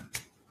gel.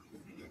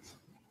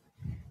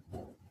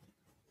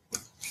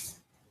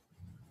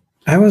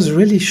 I was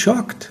really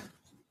shocked.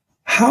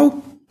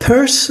 How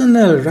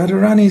personal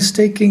Radharani is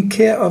taking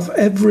care of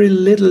every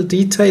little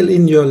detail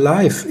in your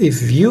life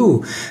if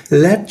you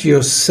let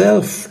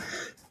yourself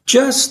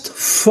just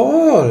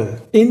fall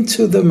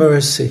into the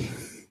mercy.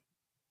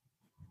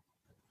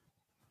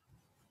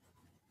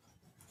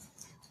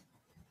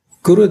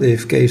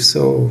 Gurudev gave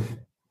so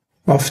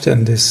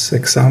often this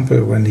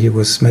example when he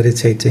was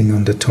meditating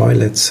on the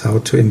toilets, how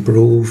to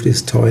improve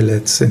these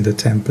toilets in the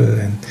temple.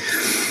 And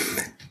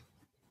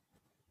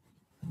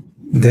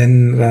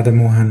then Radha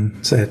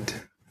Mohan said,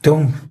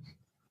 don't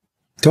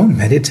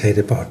meditate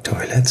about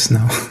toilets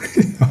now.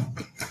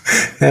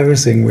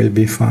 Everything will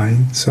be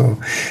fine. So,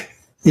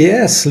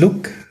 yes,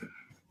 look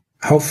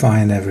how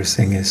fine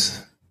everything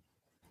is.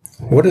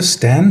 What a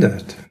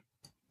standard.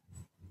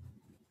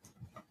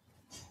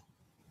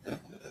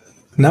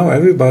 Now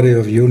everybody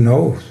of you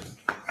knows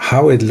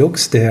how it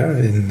looks there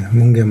in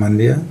Munge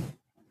Mandir.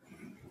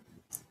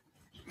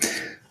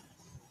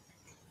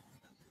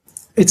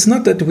 It's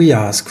not that we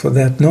ask for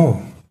that,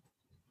 no.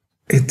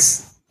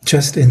 It's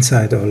just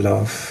inside our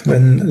love.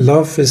 When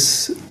love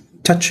is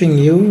touching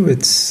you,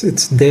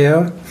 it's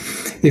there.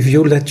 If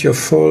you let yourself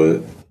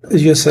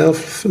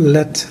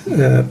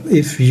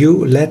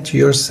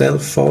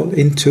fall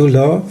into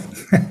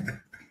love,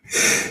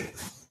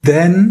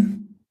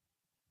 then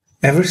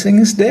everything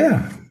is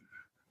there.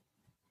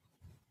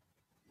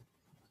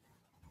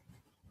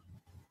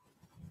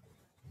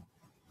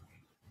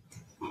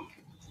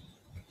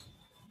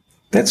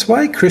 That's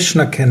why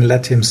Krishna can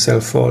let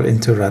himself fall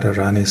into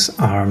Radharani's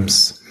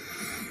arms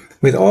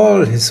with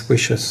all his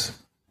wishes,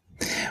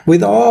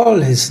 with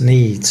all his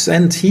needs.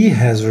 And he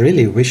has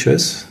really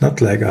wishes, not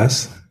like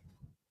us.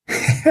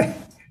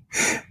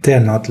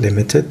 They're not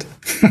limited.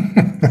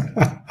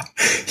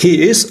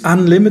 He is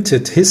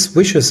unlimited. His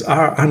wishes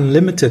are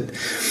unlimited.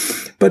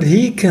 But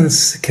he can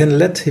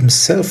let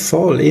himself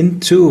fall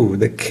into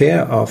the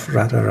care of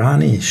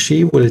Radharani.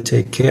 She will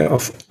take care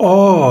of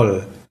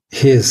all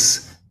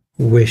his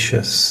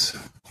wishes.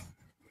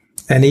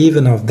 And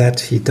even of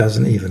that he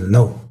doesn't even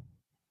know.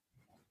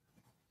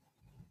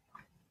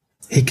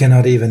 he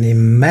cannot even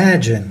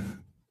imagine.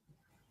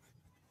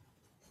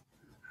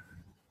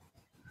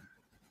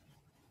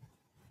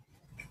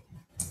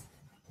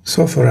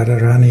 So for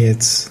Radharani,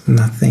 it's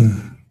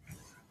nothing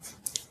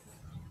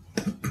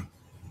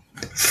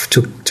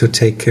to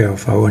take care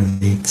of our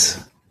needs.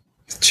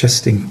 It's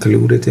just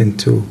included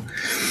into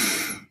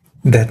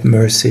that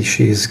mercy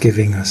she is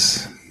giving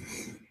us.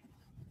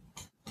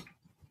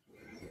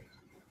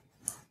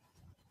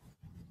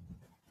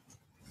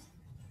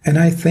 And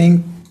I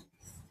think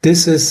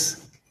this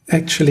is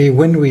actually,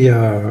 when we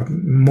are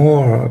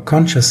more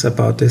conscious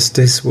about this,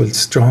 this will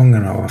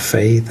strengthen our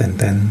faith, and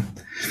then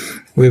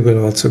we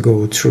will also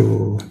go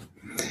through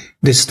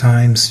these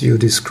times you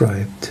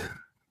described.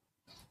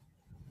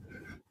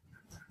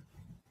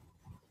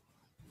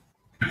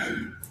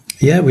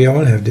 Yeah, we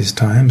all have these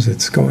times.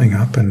 It's going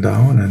up and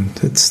down, and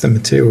it's the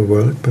material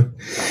world. But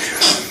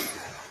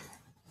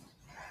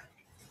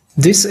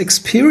this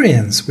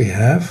experience we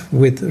have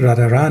with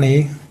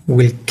Radharani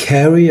will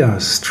carry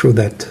us through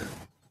that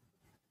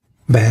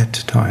bad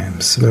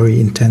times,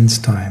 very intense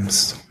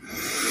times.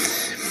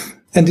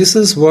 And this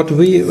is what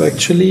we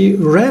actually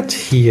read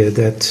here,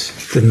 that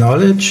the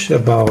knowledge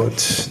about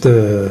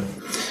the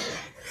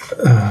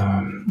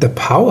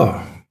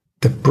power,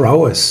 the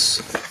prowess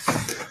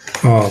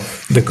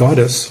of the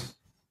goddess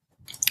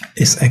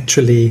is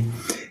actually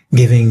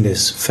giving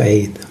this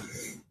faith.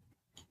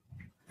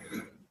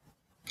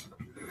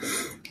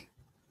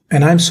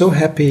 And I'm so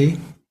happy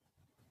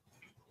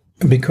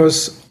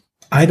because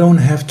I don't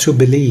have to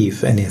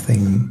believe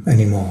anything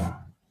anymore.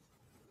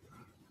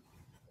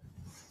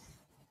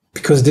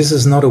 Because this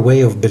is not a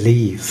way of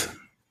belief.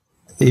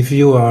 If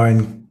you are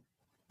in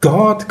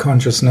God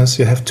consciousness,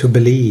 you have to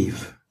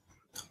believe,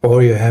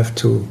 or you have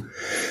to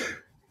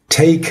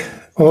take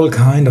all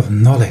kind of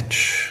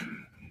knowledge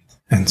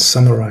and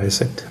summarize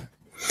it.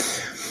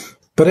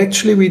 But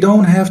actually we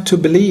don't have to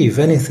believe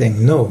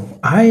anything. No,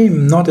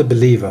 I'm not a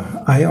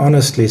believer. I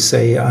honestly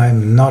say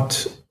I'm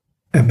not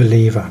a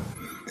believer.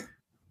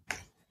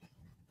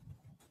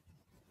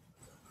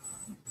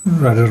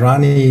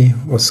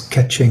 Radharani was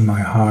catching my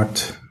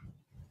heart,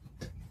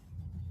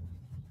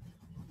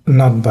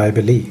 not by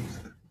belief.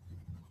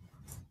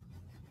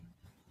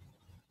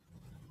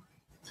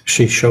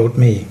 She showed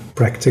me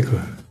practical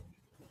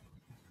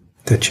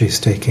that she's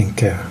taking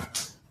care.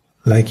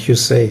 Like you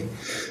say,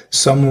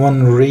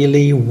 someone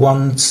really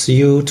wants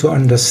you to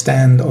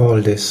understand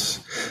all this.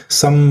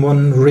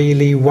 Someone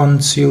really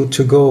wants you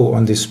to go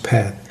on this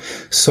path.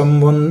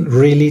 Someone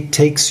really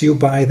takes you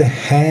by the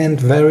hand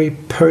very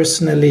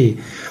personally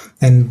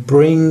and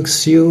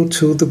brings you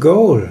to the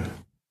goal.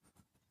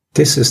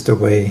 This is the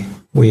way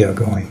we are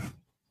going.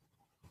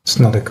 It's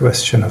not a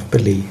question of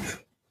belief.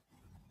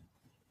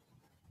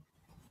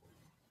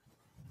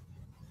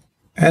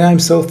 And I'm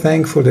so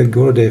thankful that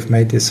Gurudev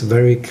made this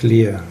very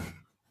clear.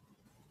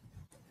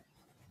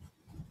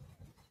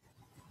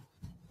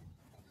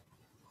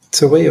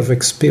 It's a way of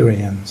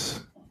experience.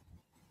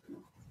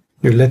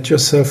 You let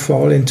yourself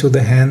fall into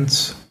the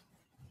hands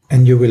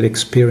and you will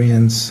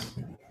experience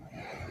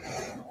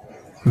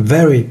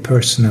very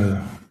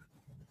personal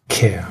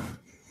care.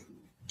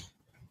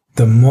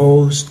 The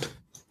most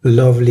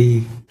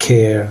lovely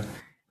care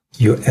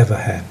you ever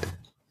had.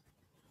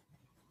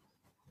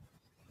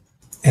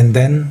 And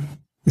then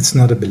it's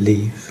not a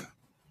belief.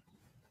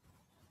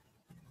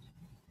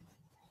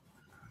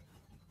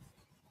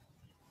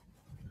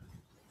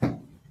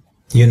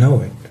 You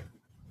know it.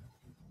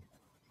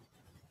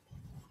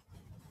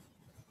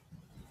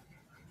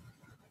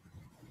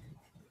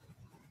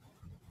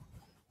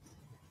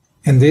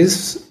 And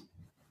this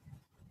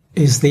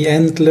is the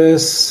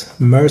endless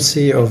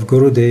mercy of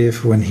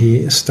Gurudev when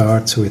he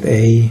starts with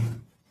A,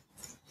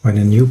 when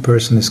a new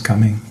person is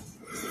coming.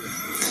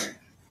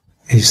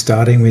 He's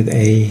starting with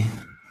A,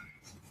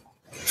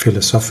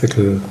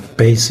 philosophical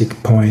basic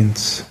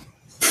points,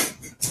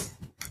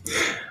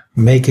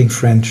 making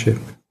friendship,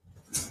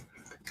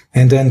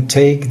 and then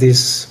take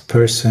this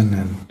person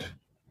and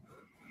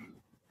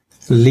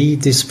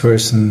lead this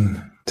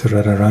person to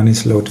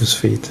Radharani's lotus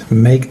feet,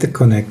 make the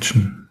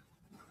connection,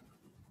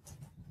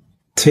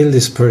 till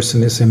this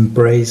person is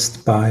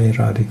embraced by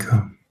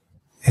Radhika,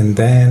 and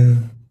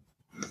then,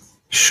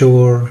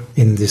 sure,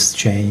 in this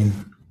chain,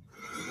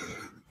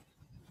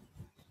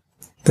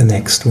 the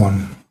next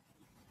one.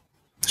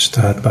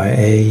 Start by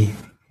A,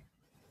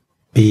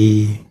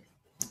 B,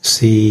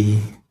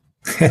 C,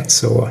 and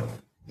so on.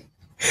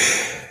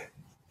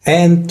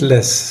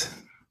 Endless.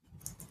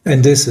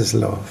 And this is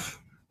love.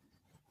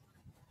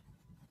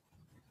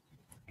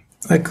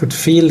 I could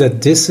feel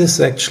that this is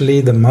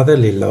actually the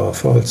motherly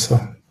love also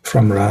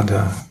from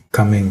Radha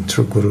coming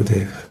through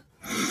Gurudev.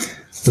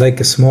 Like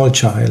a small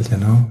child, you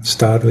know,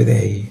 start with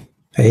A,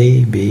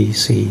 B,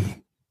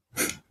 C,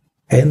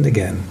 and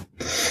again.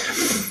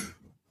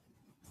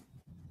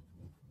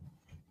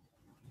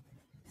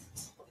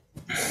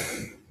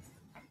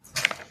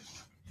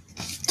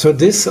 So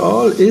this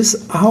all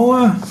is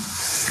our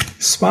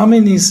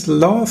Swamini's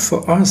love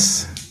for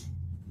us.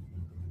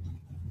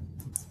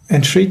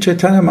 And Sri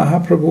Chaitanya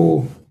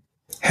Mahaprabhu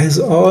has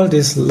all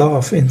this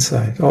love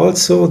inside.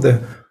 Also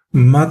the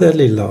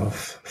motherly love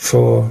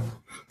for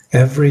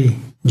every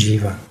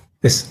jiva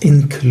is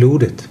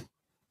included.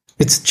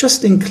 It's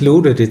just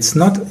included. It's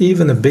not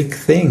even a big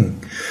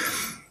thing.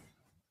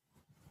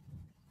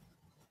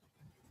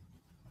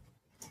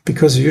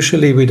 Because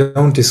usually we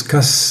don't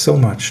discuss so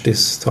much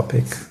this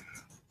topic.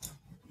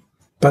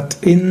 But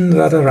in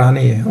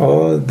Radharani,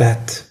 all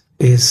that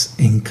is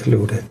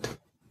included.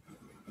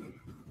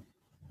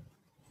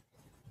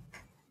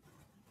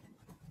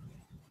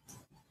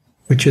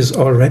 Which is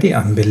already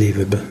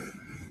unbelievable.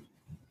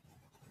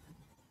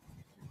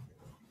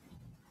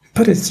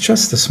 But it's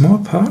just a small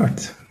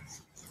part.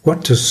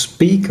 What to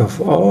speak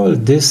of all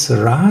this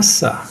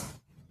rasa,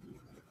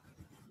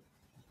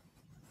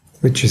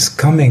 which is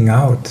coming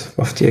out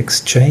of the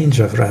exchange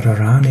of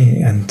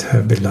Radharani and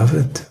her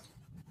beloved,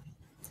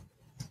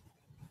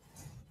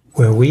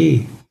 where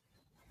we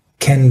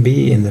can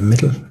be in the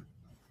middle.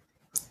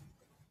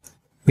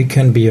 We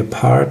can be a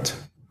part,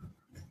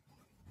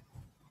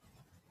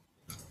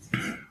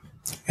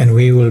 and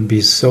we will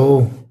be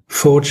so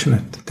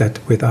fortunate that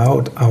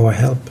without our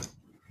help,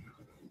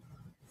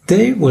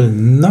 they will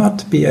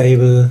not be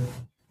able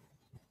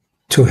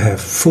to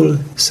have full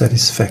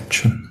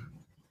satisfaction.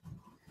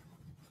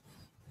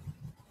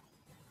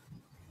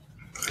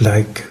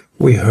 Like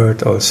we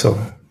heard also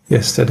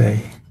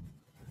yesterday,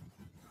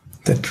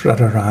 that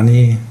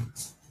Radharani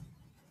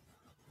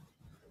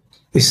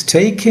is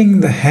taking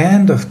the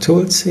hand of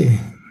Tulsi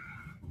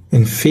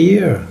in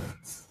fear,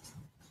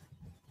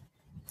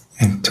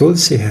 and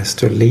Tulsi has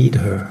to lead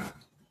her.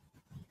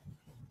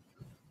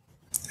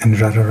 And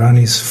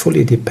Radharani is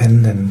fully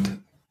dependent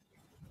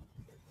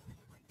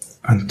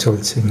on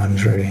Tulsi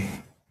Manjari.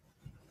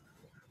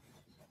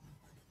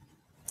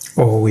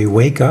 Or we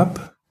wake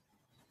up,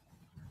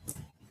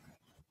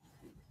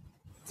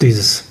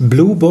 this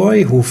blue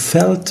boy who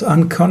felt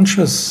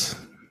unconscious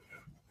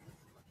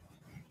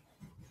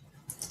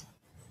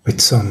with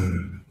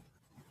some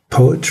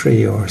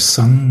poetry or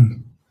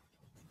song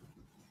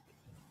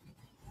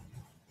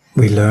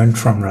we learned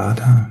from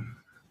Radha.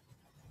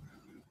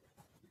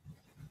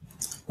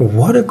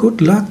 What a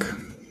good luck!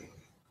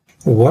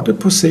 What a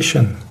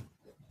position!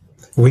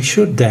 We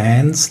should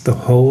dance the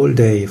whole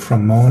day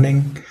from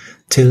morning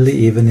till the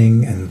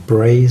evening and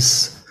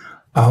praise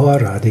our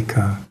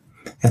Radhika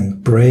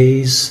and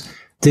praise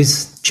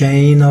this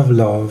chain of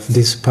love,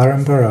 this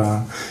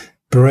parampara,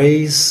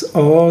 praise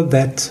all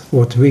that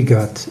what we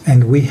got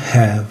and we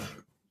have.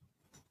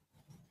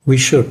 We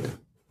should.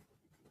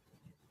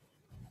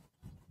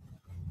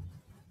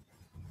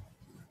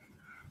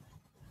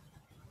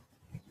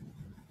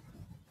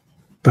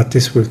 But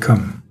this will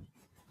come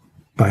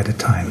by the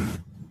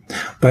time,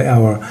 by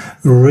our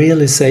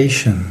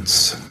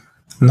realizations,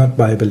 not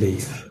by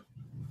belief.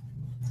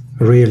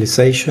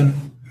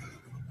 Realization,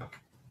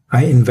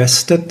 I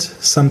invested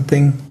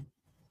something,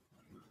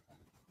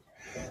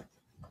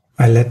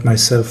 I let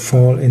myself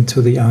fall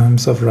into the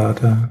arms of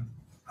Radha,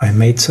 I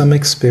made some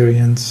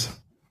experience,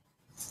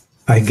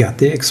 I got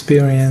the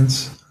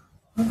experience,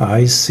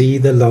 I see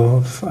the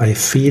love, I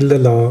feel the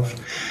love,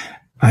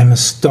 I'm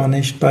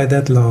astonished by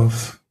that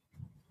love.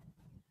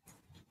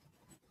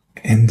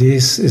 And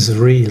this is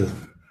real,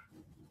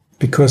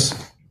 because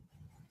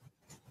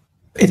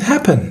it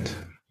happened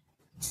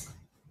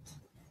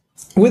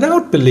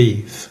without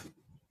belief,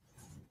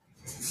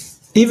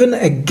 even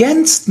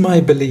against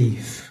my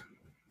belief.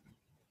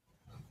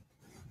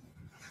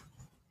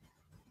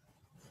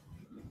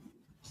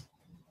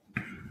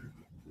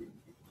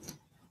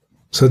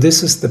 So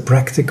this is the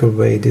practical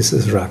way, this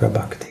is Raga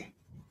Bhakti,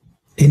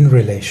 in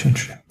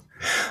relationship.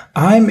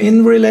 I'm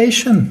in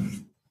relation.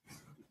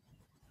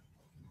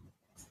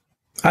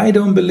 I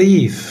don't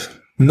believe.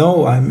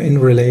 No, I'm in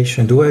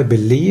relation. Do I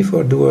believe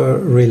or do I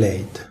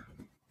relate?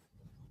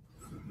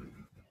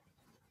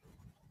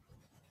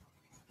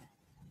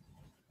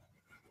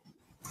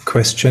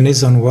 Question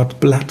is on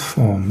what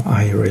platform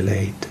I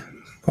relate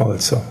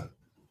also.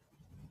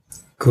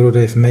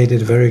 Gurudev made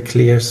it very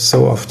clear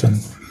so often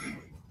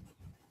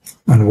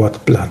on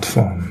what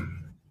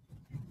platform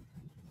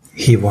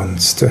he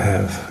wants to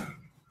have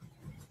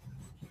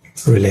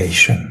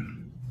relation.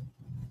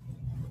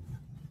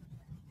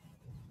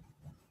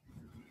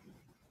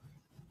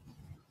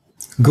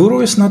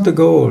 Guru is not the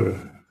goal.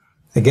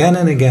 Again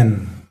and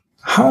again.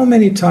 How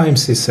many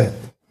times he said?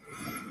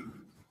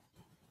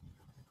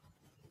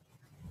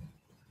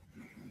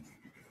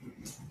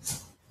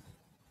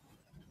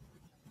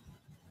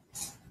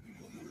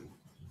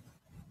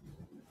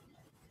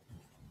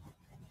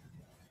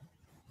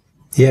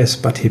 Yes,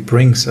 but he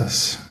brings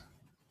us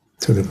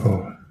to the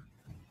goal.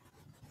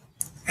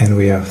 And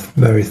we are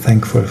very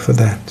thankful for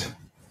that.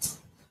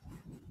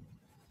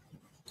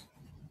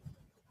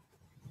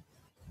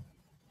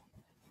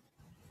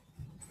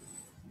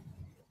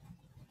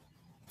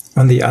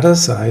 On the other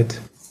side,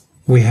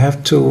 we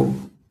have to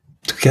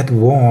get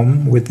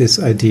warm with this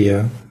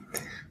idea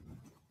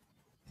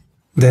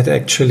that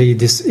actually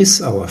this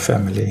is our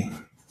family.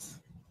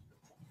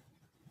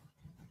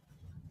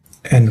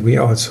 And we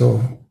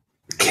also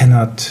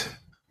cannot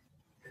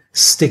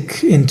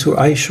stick into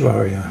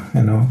Aishwarya,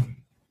 you know.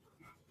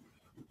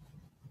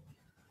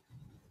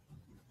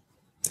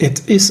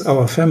 It is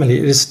our family.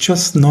 It is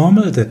just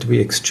normal that we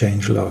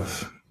exchange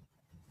love.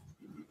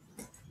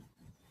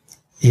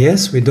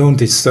 Yes, we don't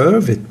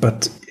deserve it,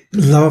 but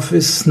love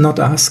is not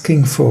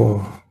asking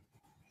for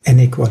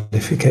any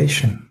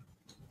qualification.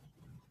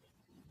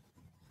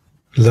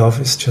 Love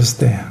is just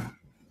there.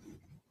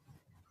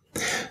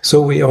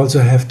 So we also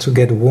have to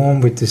get warm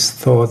with this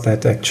thought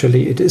that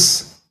actually it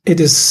is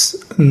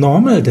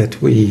normal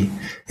that we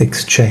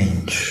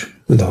exchange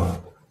love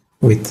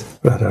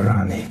with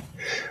Radharani,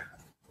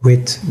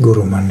 with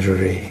Guru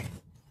Manjari,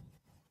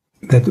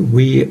 that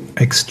we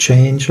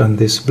exchange on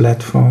this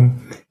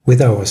platform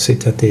with our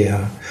Siddha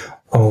Deha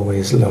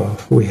always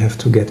love. We have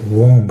to get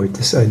warm with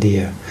this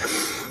idea,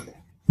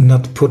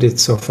 not put it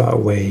so far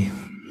away.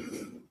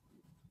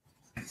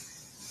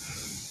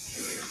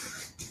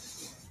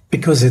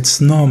 Because it's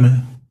normal.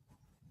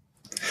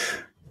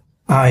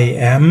 I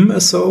am a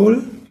soul.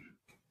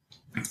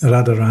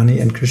 Radharani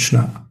and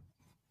Krishna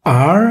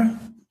are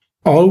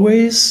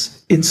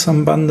always in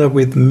sambandha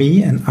with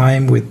me and I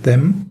am with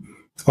them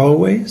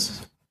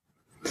always.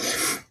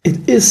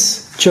 It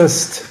is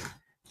just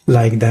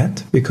like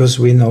that because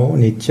we know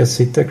Nitya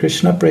Siddha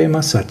Krishna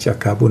Prema Satya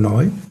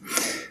Kabunoi.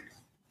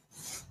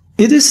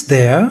 It is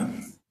there.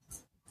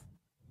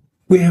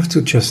 We have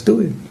to just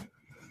do it.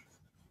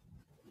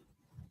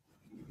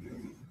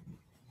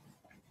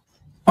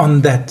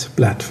 On that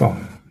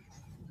platform,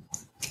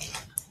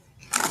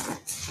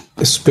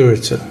 the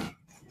spiritual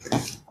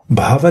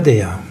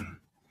Bhavadeya.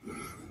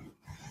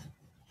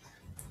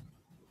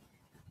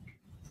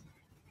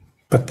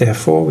 But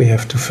therefore we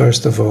have to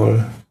first of all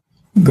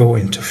go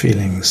into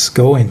feelings,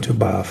 go into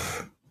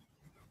Bhav.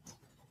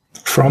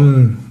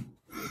 From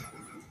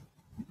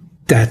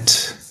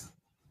that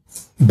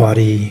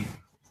body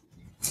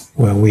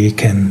where we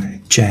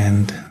can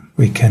chant,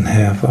 we can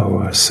have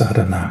our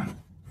sadhana.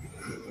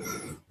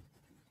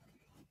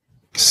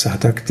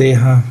 Sadak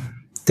Deha,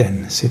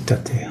 then Siddha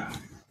Deha.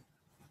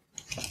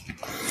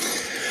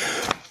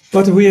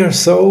 But we are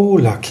so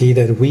lucky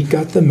that we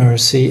got the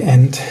mercy,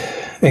 and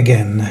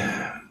again,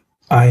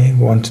 I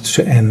want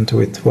to end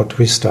with what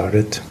we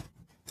started.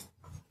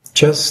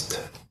 Just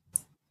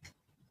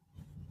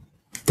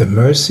the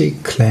mercy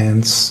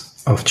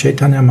glance of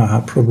Chaitanya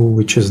Mahaprabhu,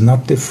 which is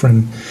not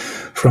different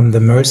from the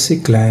mercy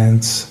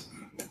glance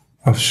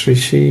of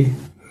Shri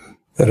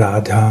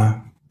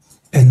Radha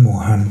and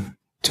Mohan.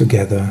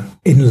 Together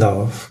in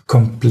love,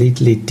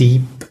 completely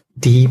deep,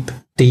 deep,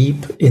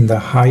 deep in the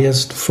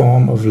highest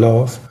form of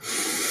love,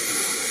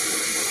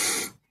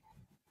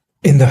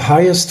 in the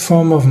highest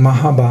form of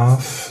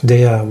Mahabhav,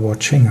 they are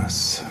watching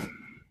us.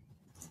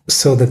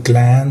 So the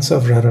glance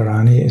of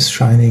Radharani is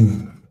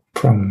shining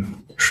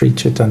from Sri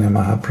Chaitanya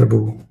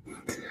Mahaprabhu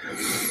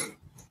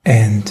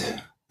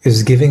and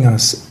is giving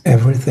us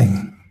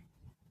everything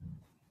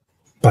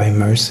by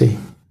mercy.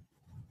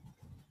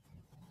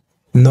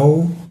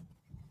 No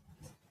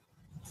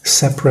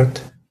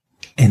separate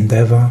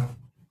endeavor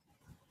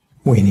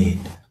we need.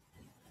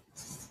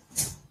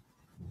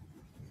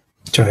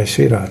 Jai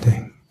Shri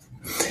Radha.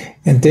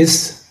 And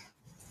this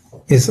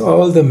is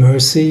all the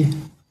mercy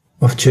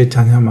of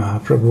Chaitanya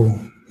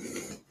Mahaprabhu.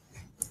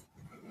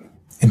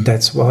 And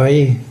that's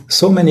why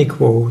so many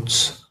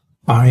quotes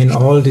are in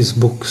all these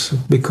books,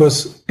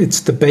 because it's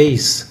the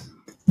base.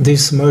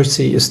 This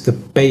mercy is the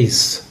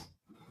base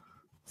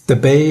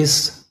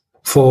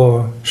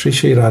for Sri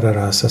Sri Radha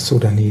Rasa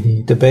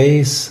Sudhanidhi, the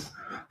base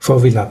for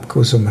Vilap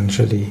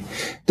Kusumanjali,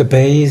 the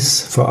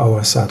base for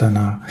our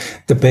sadhana,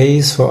 the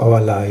base for our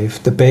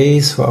life, the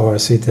base for our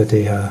Siddha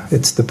Deha.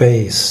 It's the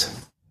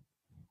base.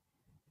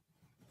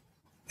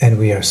 And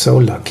we are so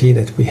lucky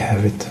that we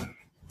have it,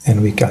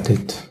 and we got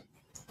it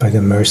by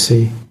the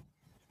mercy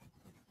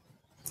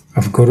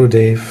of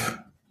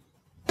Gurudev,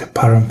 the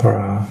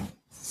Parampara,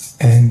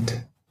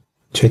 and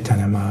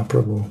Chaitanya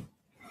Mahaprabhu.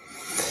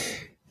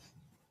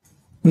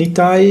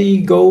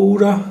 Nitai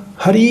Gaura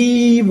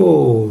Hari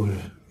Bol.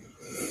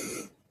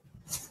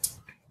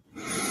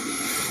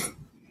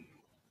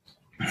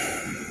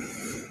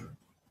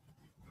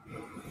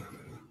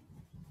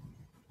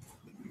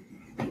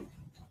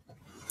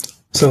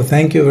 So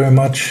thank you very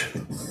much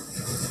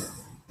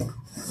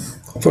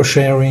for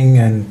sharing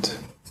and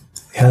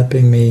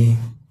helping me,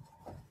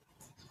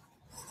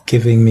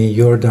 giving me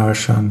your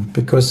darshan,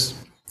 because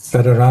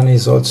Radharani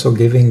is also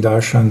giving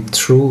darshan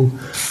through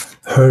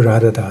her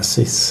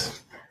Radhadasis.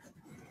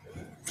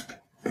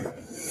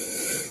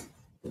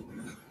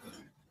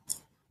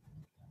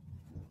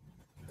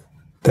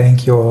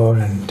 Thank you all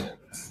and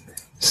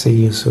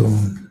see you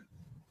soon.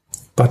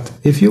 But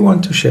if you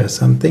want to share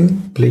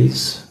something,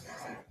 please.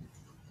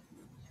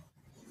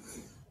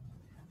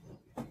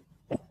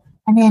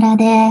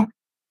 Radhe.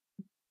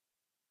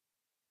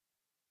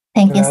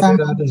 Thank you so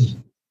much.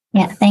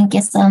 Yeah, thank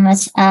you so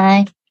much.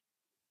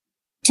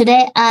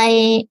 Today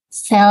I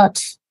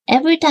felt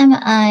every time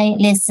I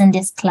listen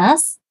this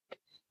class,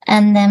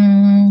 and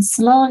then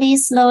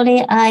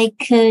slowly I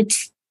could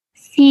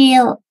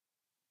feel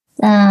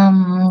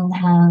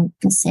how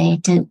to say,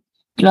 the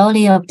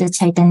glory of the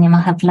Chaitanya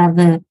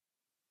Mahaprabhu.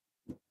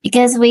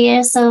 Because we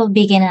are so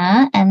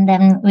beginner, and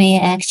then we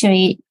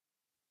actually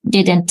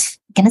didn't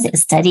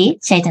study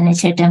Chaitanya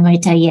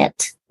Caritamrita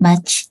yet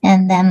much.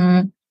 And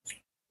then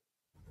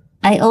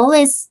I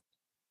was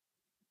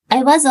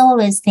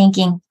always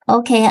thinking,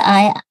 okay,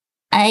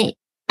 I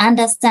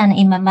understand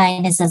in my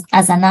mind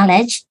as a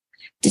knowledge,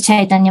 the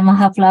Chaitanya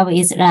Mahaprabhu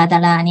is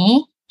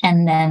Radharani,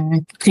 and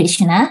then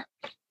Krishna,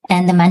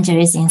 and the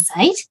manjari is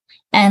inside.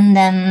 And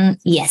then,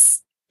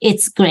 yes,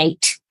 it's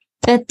great.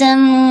 But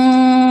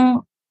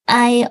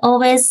I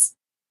always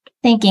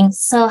thinking,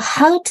 so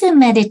how to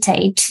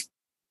meditate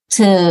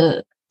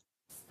to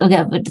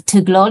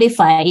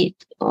glorify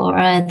it, or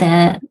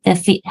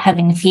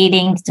having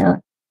feelings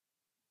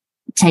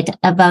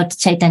about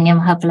Chaitanya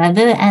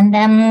Mahaprabhu. And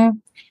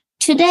then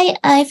today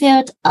I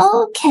felt,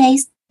 okay,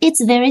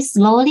 it's very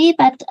slowly,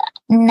 but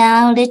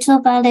now little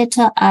by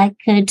little I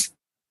could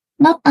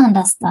not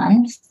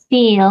understand,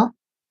 feel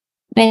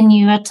when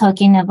you are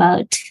talking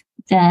about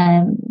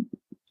the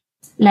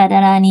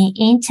Radharani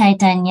in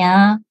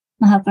Chaitanya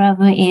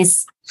Mahaprabhu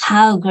is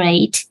how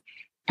great.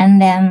 And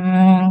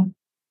then,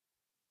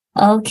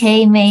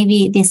 okay,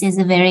 maybe this is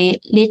a very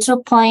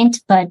little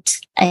point, but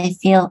I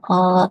feel,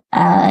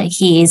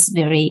 he is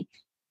very,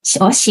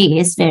 or she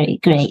is very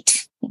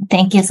great.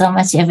 Thank you so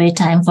much every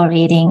time for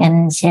reading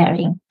and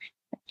sharing.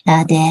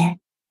 Radha.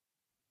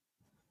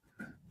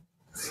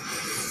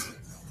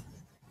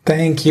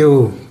 Thank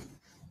you.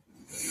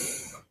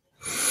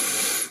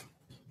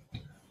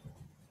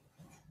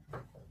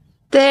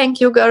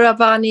 Thank you,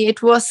 Garavani.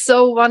 It was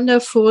so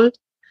wonderful.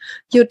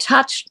 You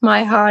touched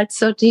my heart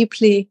so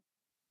deeply.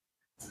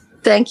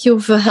 Thank you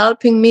for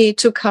helping me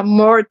to come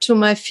more to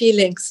my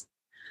feelings.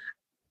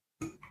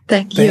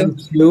 Thank you.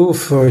 Thank you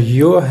for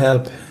your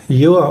help.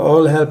 You are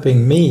all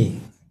helping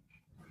me.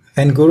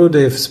 And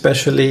Gurudev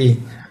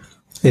especially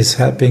is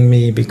helping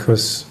me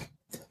because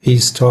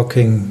he's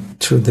talking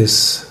through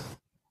this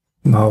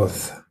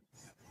mouth.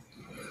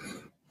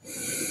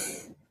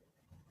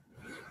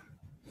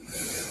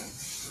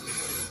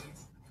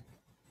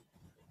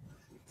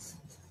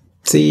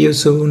 See you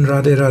soon,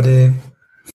 Radhe Radhe.